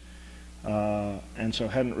recommendations, and so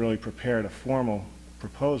hadn't really prepared a formal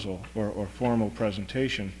proposal or formal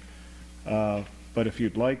presentation. But if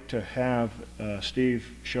you'd like to have Steve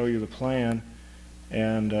show you the plan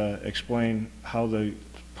and explain how the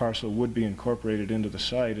parcel would be incorporated into the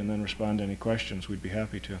site and then respond to any questions, we'd be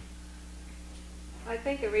happy to. I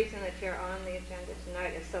think the reason that you're on the agenda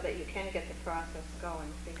tonight is so that you can get the process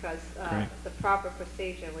going, because the proper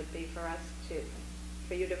procedure would be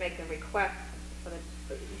for you to make a request for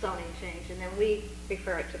the zoning change, and then we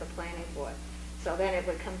refer it to the planning board. So then it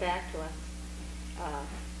would come back to us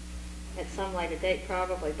at some later date,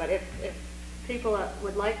 probably. But if people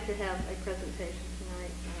would like to have a presentation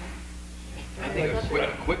tonight, I think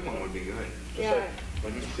a quick one would be good. yeah.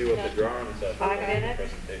 When you see what the drawings are. 5 minutes?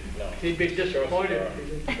 Presentation, no. He'd be disappointed.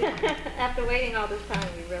 After waiting all this time,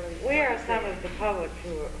 we really. We are some of the public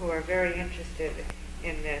who are very interested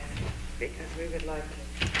in this, because we would like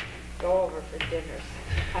to go over for dinners.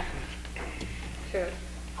 True.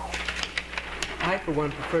 I, for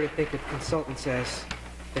one, prefer to think of consultants as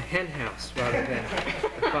the hen house rather than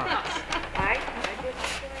the fox. I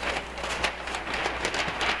disagree.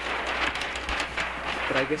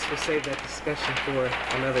 But I guess we'll save that discussion for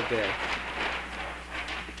another day.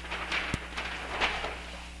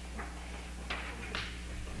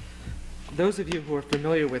 Those of you who are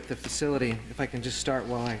familiar with the facility, if I can just start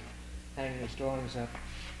while I hang these drawings up.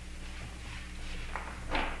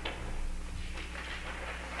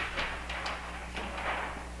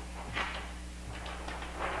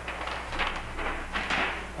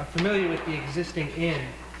 Are familiar with the existing inn.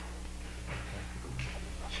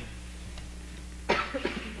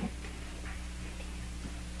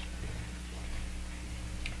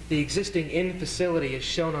 The existing inn facility is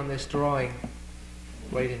shown on this drawing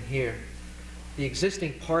right in here. The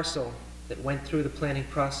existing parcel that went through the planning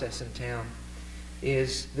process in town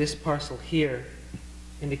is this parcel here,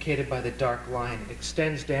 indicated by the dark line. It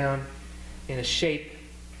extends down in a shape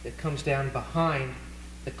that comes down behind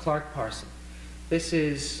the Clark parcel. This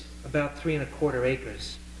is about 3 1/4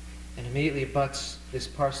 acres and immediately abuts this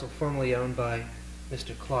parcel formerly owned by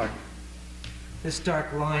Mr. Clark. This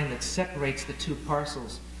dark line that separates the two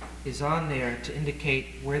parcels is on there to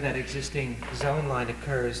indicate where that existing zone line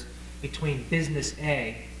occurs between Business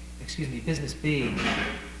B,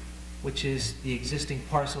 which is the existing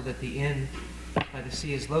parcel that the inn by the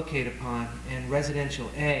sea is located upon, and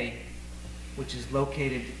Residential A, which is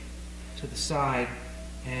located to the side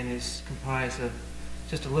and is comprised of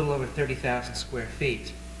just a little over 30,000 square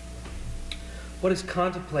feet. What is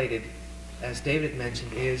contemplated, as David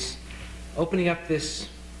mentioned, is opening up this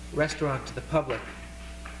restaurant to the public.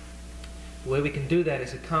 The way we can do that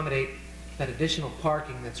is accommodate that additional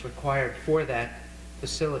parking that's required for that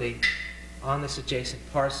facility on this adjacent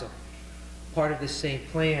parcel. Part of this same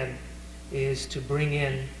plan is to bring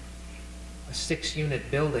in a 6-unit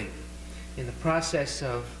building. In the process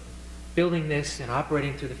of building this and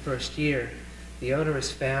operating through the first year, the owner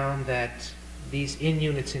has found that these inn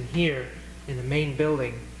units in here, in the main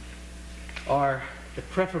building, are the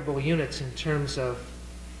preferable units in terms of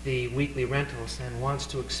the weekly rentals, and wants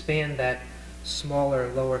to expand that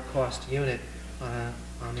smaller, lower cost unit on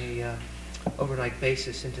a overnight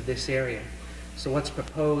basis into this area. So what's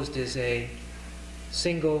proposed is a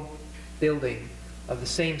single building of the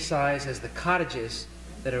same size as the cottages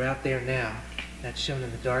that are out there now, that's shown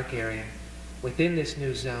in the dark area, within this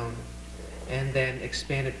new zone, and then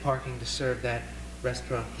expanded parking to serve that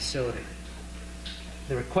restaurant facility.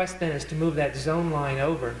 The request then is to move that zone line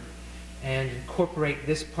over and incorporate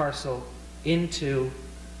this parcel into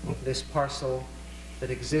this parcel that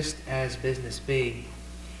exists as Business B.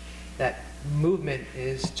 That movement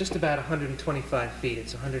is just about 125 feet.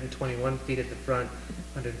 It's 121 feet at the front,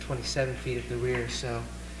 127 feet at the rear. So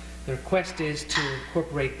the request is to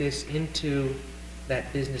incorporate this into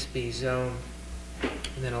that Business B zone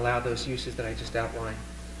and then allow those uses that I just outlined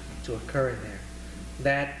to occur in there.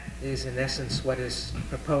 That is in essence what is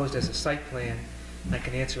proposed as a site plan. I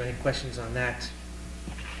can answer any questions on that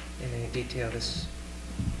in any detail.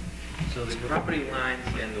 So the property lines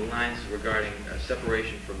and the lines regarding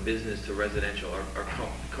separation from business to residential are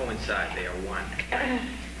coincide, they are one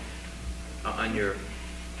on your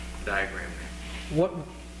diagram there.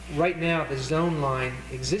 right now, the zone line,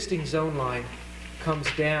 existing zone line, comes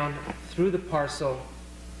down through the parcel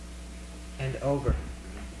and over.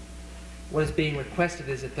 What is being requested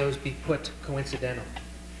is that those be put coincidental.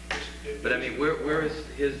 But I mean, where is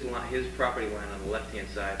his property line on the left-hand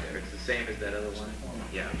side there? It's the same as that other line?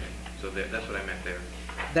 Yeah, okay. So that's what I meant there.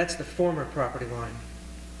 That's the former property line.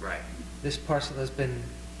 Right. This parcel has been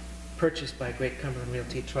purchased by Great Cumberland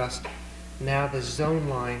Realty Trust. Now the zone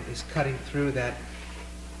line is cutting through that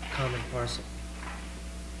common parcel.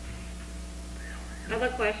 Other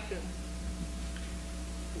questions?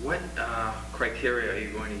 What criteria are you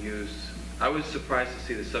going to use? I was surprised to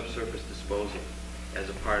see the subsurface disposal as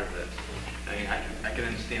a part of this. I mean, I can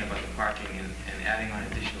understand about the parking and adding on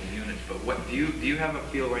additional units, but what do you have a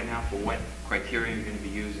feel right now for what criteria you're going to be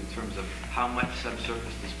used in terms of how much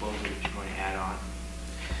subsurface disposal that you're going to add on?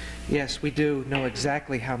 Yes, we do know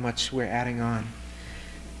exactly how much we're adding on.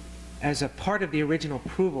 As a part of the original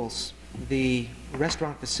approvals, the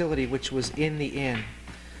restaurant facility, which was in the inn,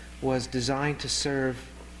 was designed to serve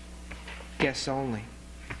guests only.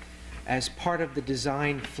 As part of the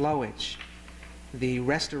design flowage, the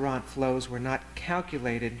restaurant flows were not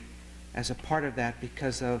calculated as a part of that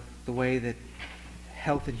because of the way that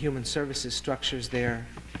Health and Human Services structures their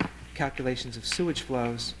calculations of sewage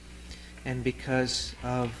flows, and because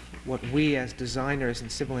of what we as designers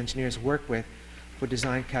and civil engineers work with for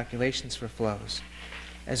design calculations for flows.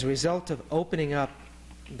 As a result of opening up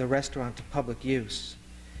the restaurant to public use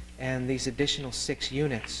and these additional 6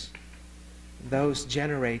 units, those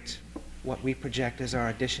generate what we project as our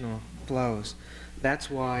additional flows.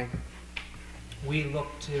 That's why we look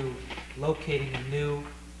to locating a new,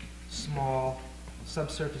 small,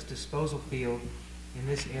 subsurface disposal field in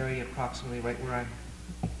this area, approximately right where I'm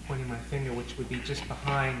pointing my finger, which would be just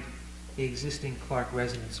behind the existing Clark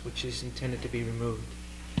residence, which is intended to be removed.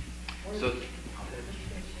 So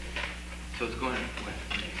it's going to,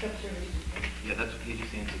 yeah, that's what he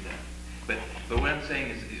just answered that. But what I'm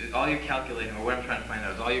saying is, all you're calculating, or what I'm trying to find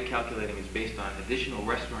out is, all you're calculating is based on additional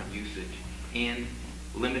restaurant usage and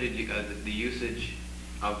limited the usage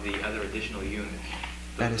of the other additional units.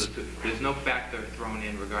 There's no factor thrown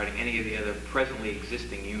in regarding any of the other presently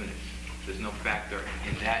existing units. There's no factor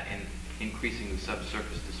in that in increasing the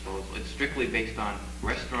subsurface disposal. It's strictly based on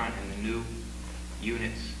restaurant and the new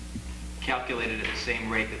units calculated at the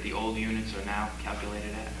same rate that the old units are now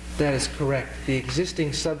calculated at. That is correct. The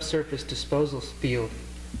existing subsurface disposal field,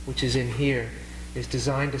 which is in here, is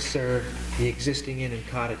designed to serve the existing inn and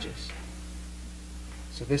cottages.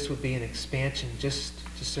 So this would be an expansion just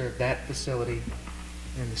to serve that facility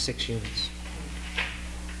and the 6 units.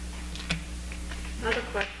 Other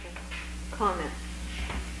questions? Comments?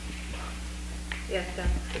 Yes, Don?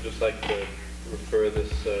 I'd just like to refer this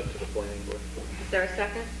to the planning board. Is there a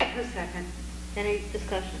second? A second. Any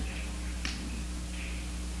discussion?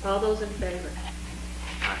 All those in favor?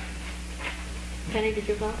 Penny, did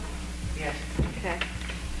you vote? Yes. Okay.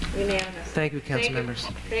 Unanimous. Thank you, council members.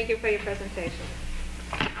 Thank you for your presentation.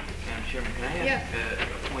 Madam Chairman, can I ask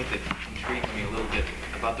a point that intrigued me a little bit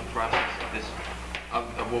about the process of this,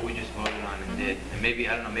 of what we just voted on and did? And maybe,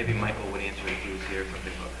 I don't know, maybe Michael would answer if he was here or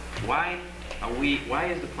something, but why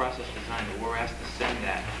is the process designed that we're asked to send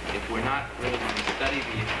that if we're not really going to study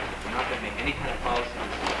the issue, if we're not going to make any kind of policy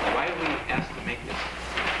decision? Why are we asked to make this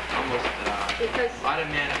almost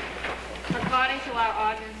automatic? According to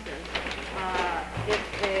our ordinances, if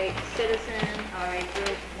a citizen or a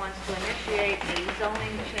group wants to initiate a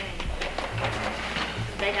zoning change,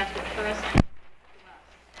 they have to first come to us,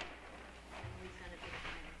 and we send it to the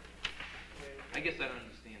planning. I guess I don't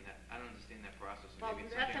understand that. I don't understand that process. Well, Maybe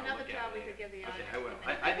it's that's something I'll another look at job we later. could give the Okay, audience. I will.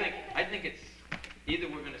 I think it's either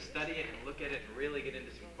we're going to study it and look at it and really get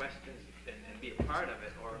into some questions and be a part of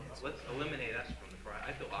it, or let's eliminate us from the process.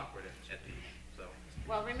 I feel awkward at these. So.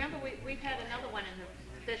 Well, remember, we've had another one in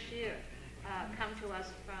this year come to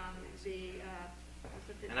us from the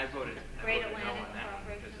And I voted Great no Atlantic on that one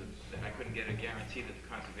because Corporation. I couldn't get a guarantee that the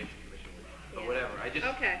Conservation Commission would. But Yeah. whatever. I just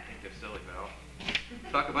Okay. think they're silly, but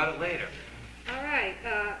I'll talk about it later. All right,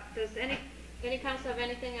 does any council have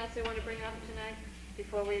anything else they want to bring up tonight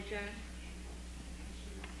before we adjourn?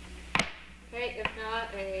 Okay, if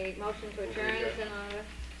not, a motion to adjourn is in order.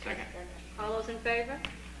 Second. All those in favor?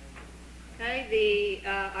 Okay, the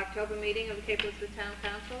October meeting of the Cape Elizabeth Town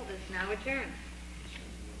Council is now adjourned.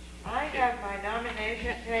 I have my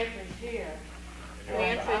nomination papers here.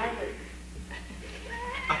 Nancy.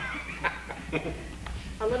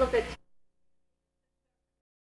 A little bit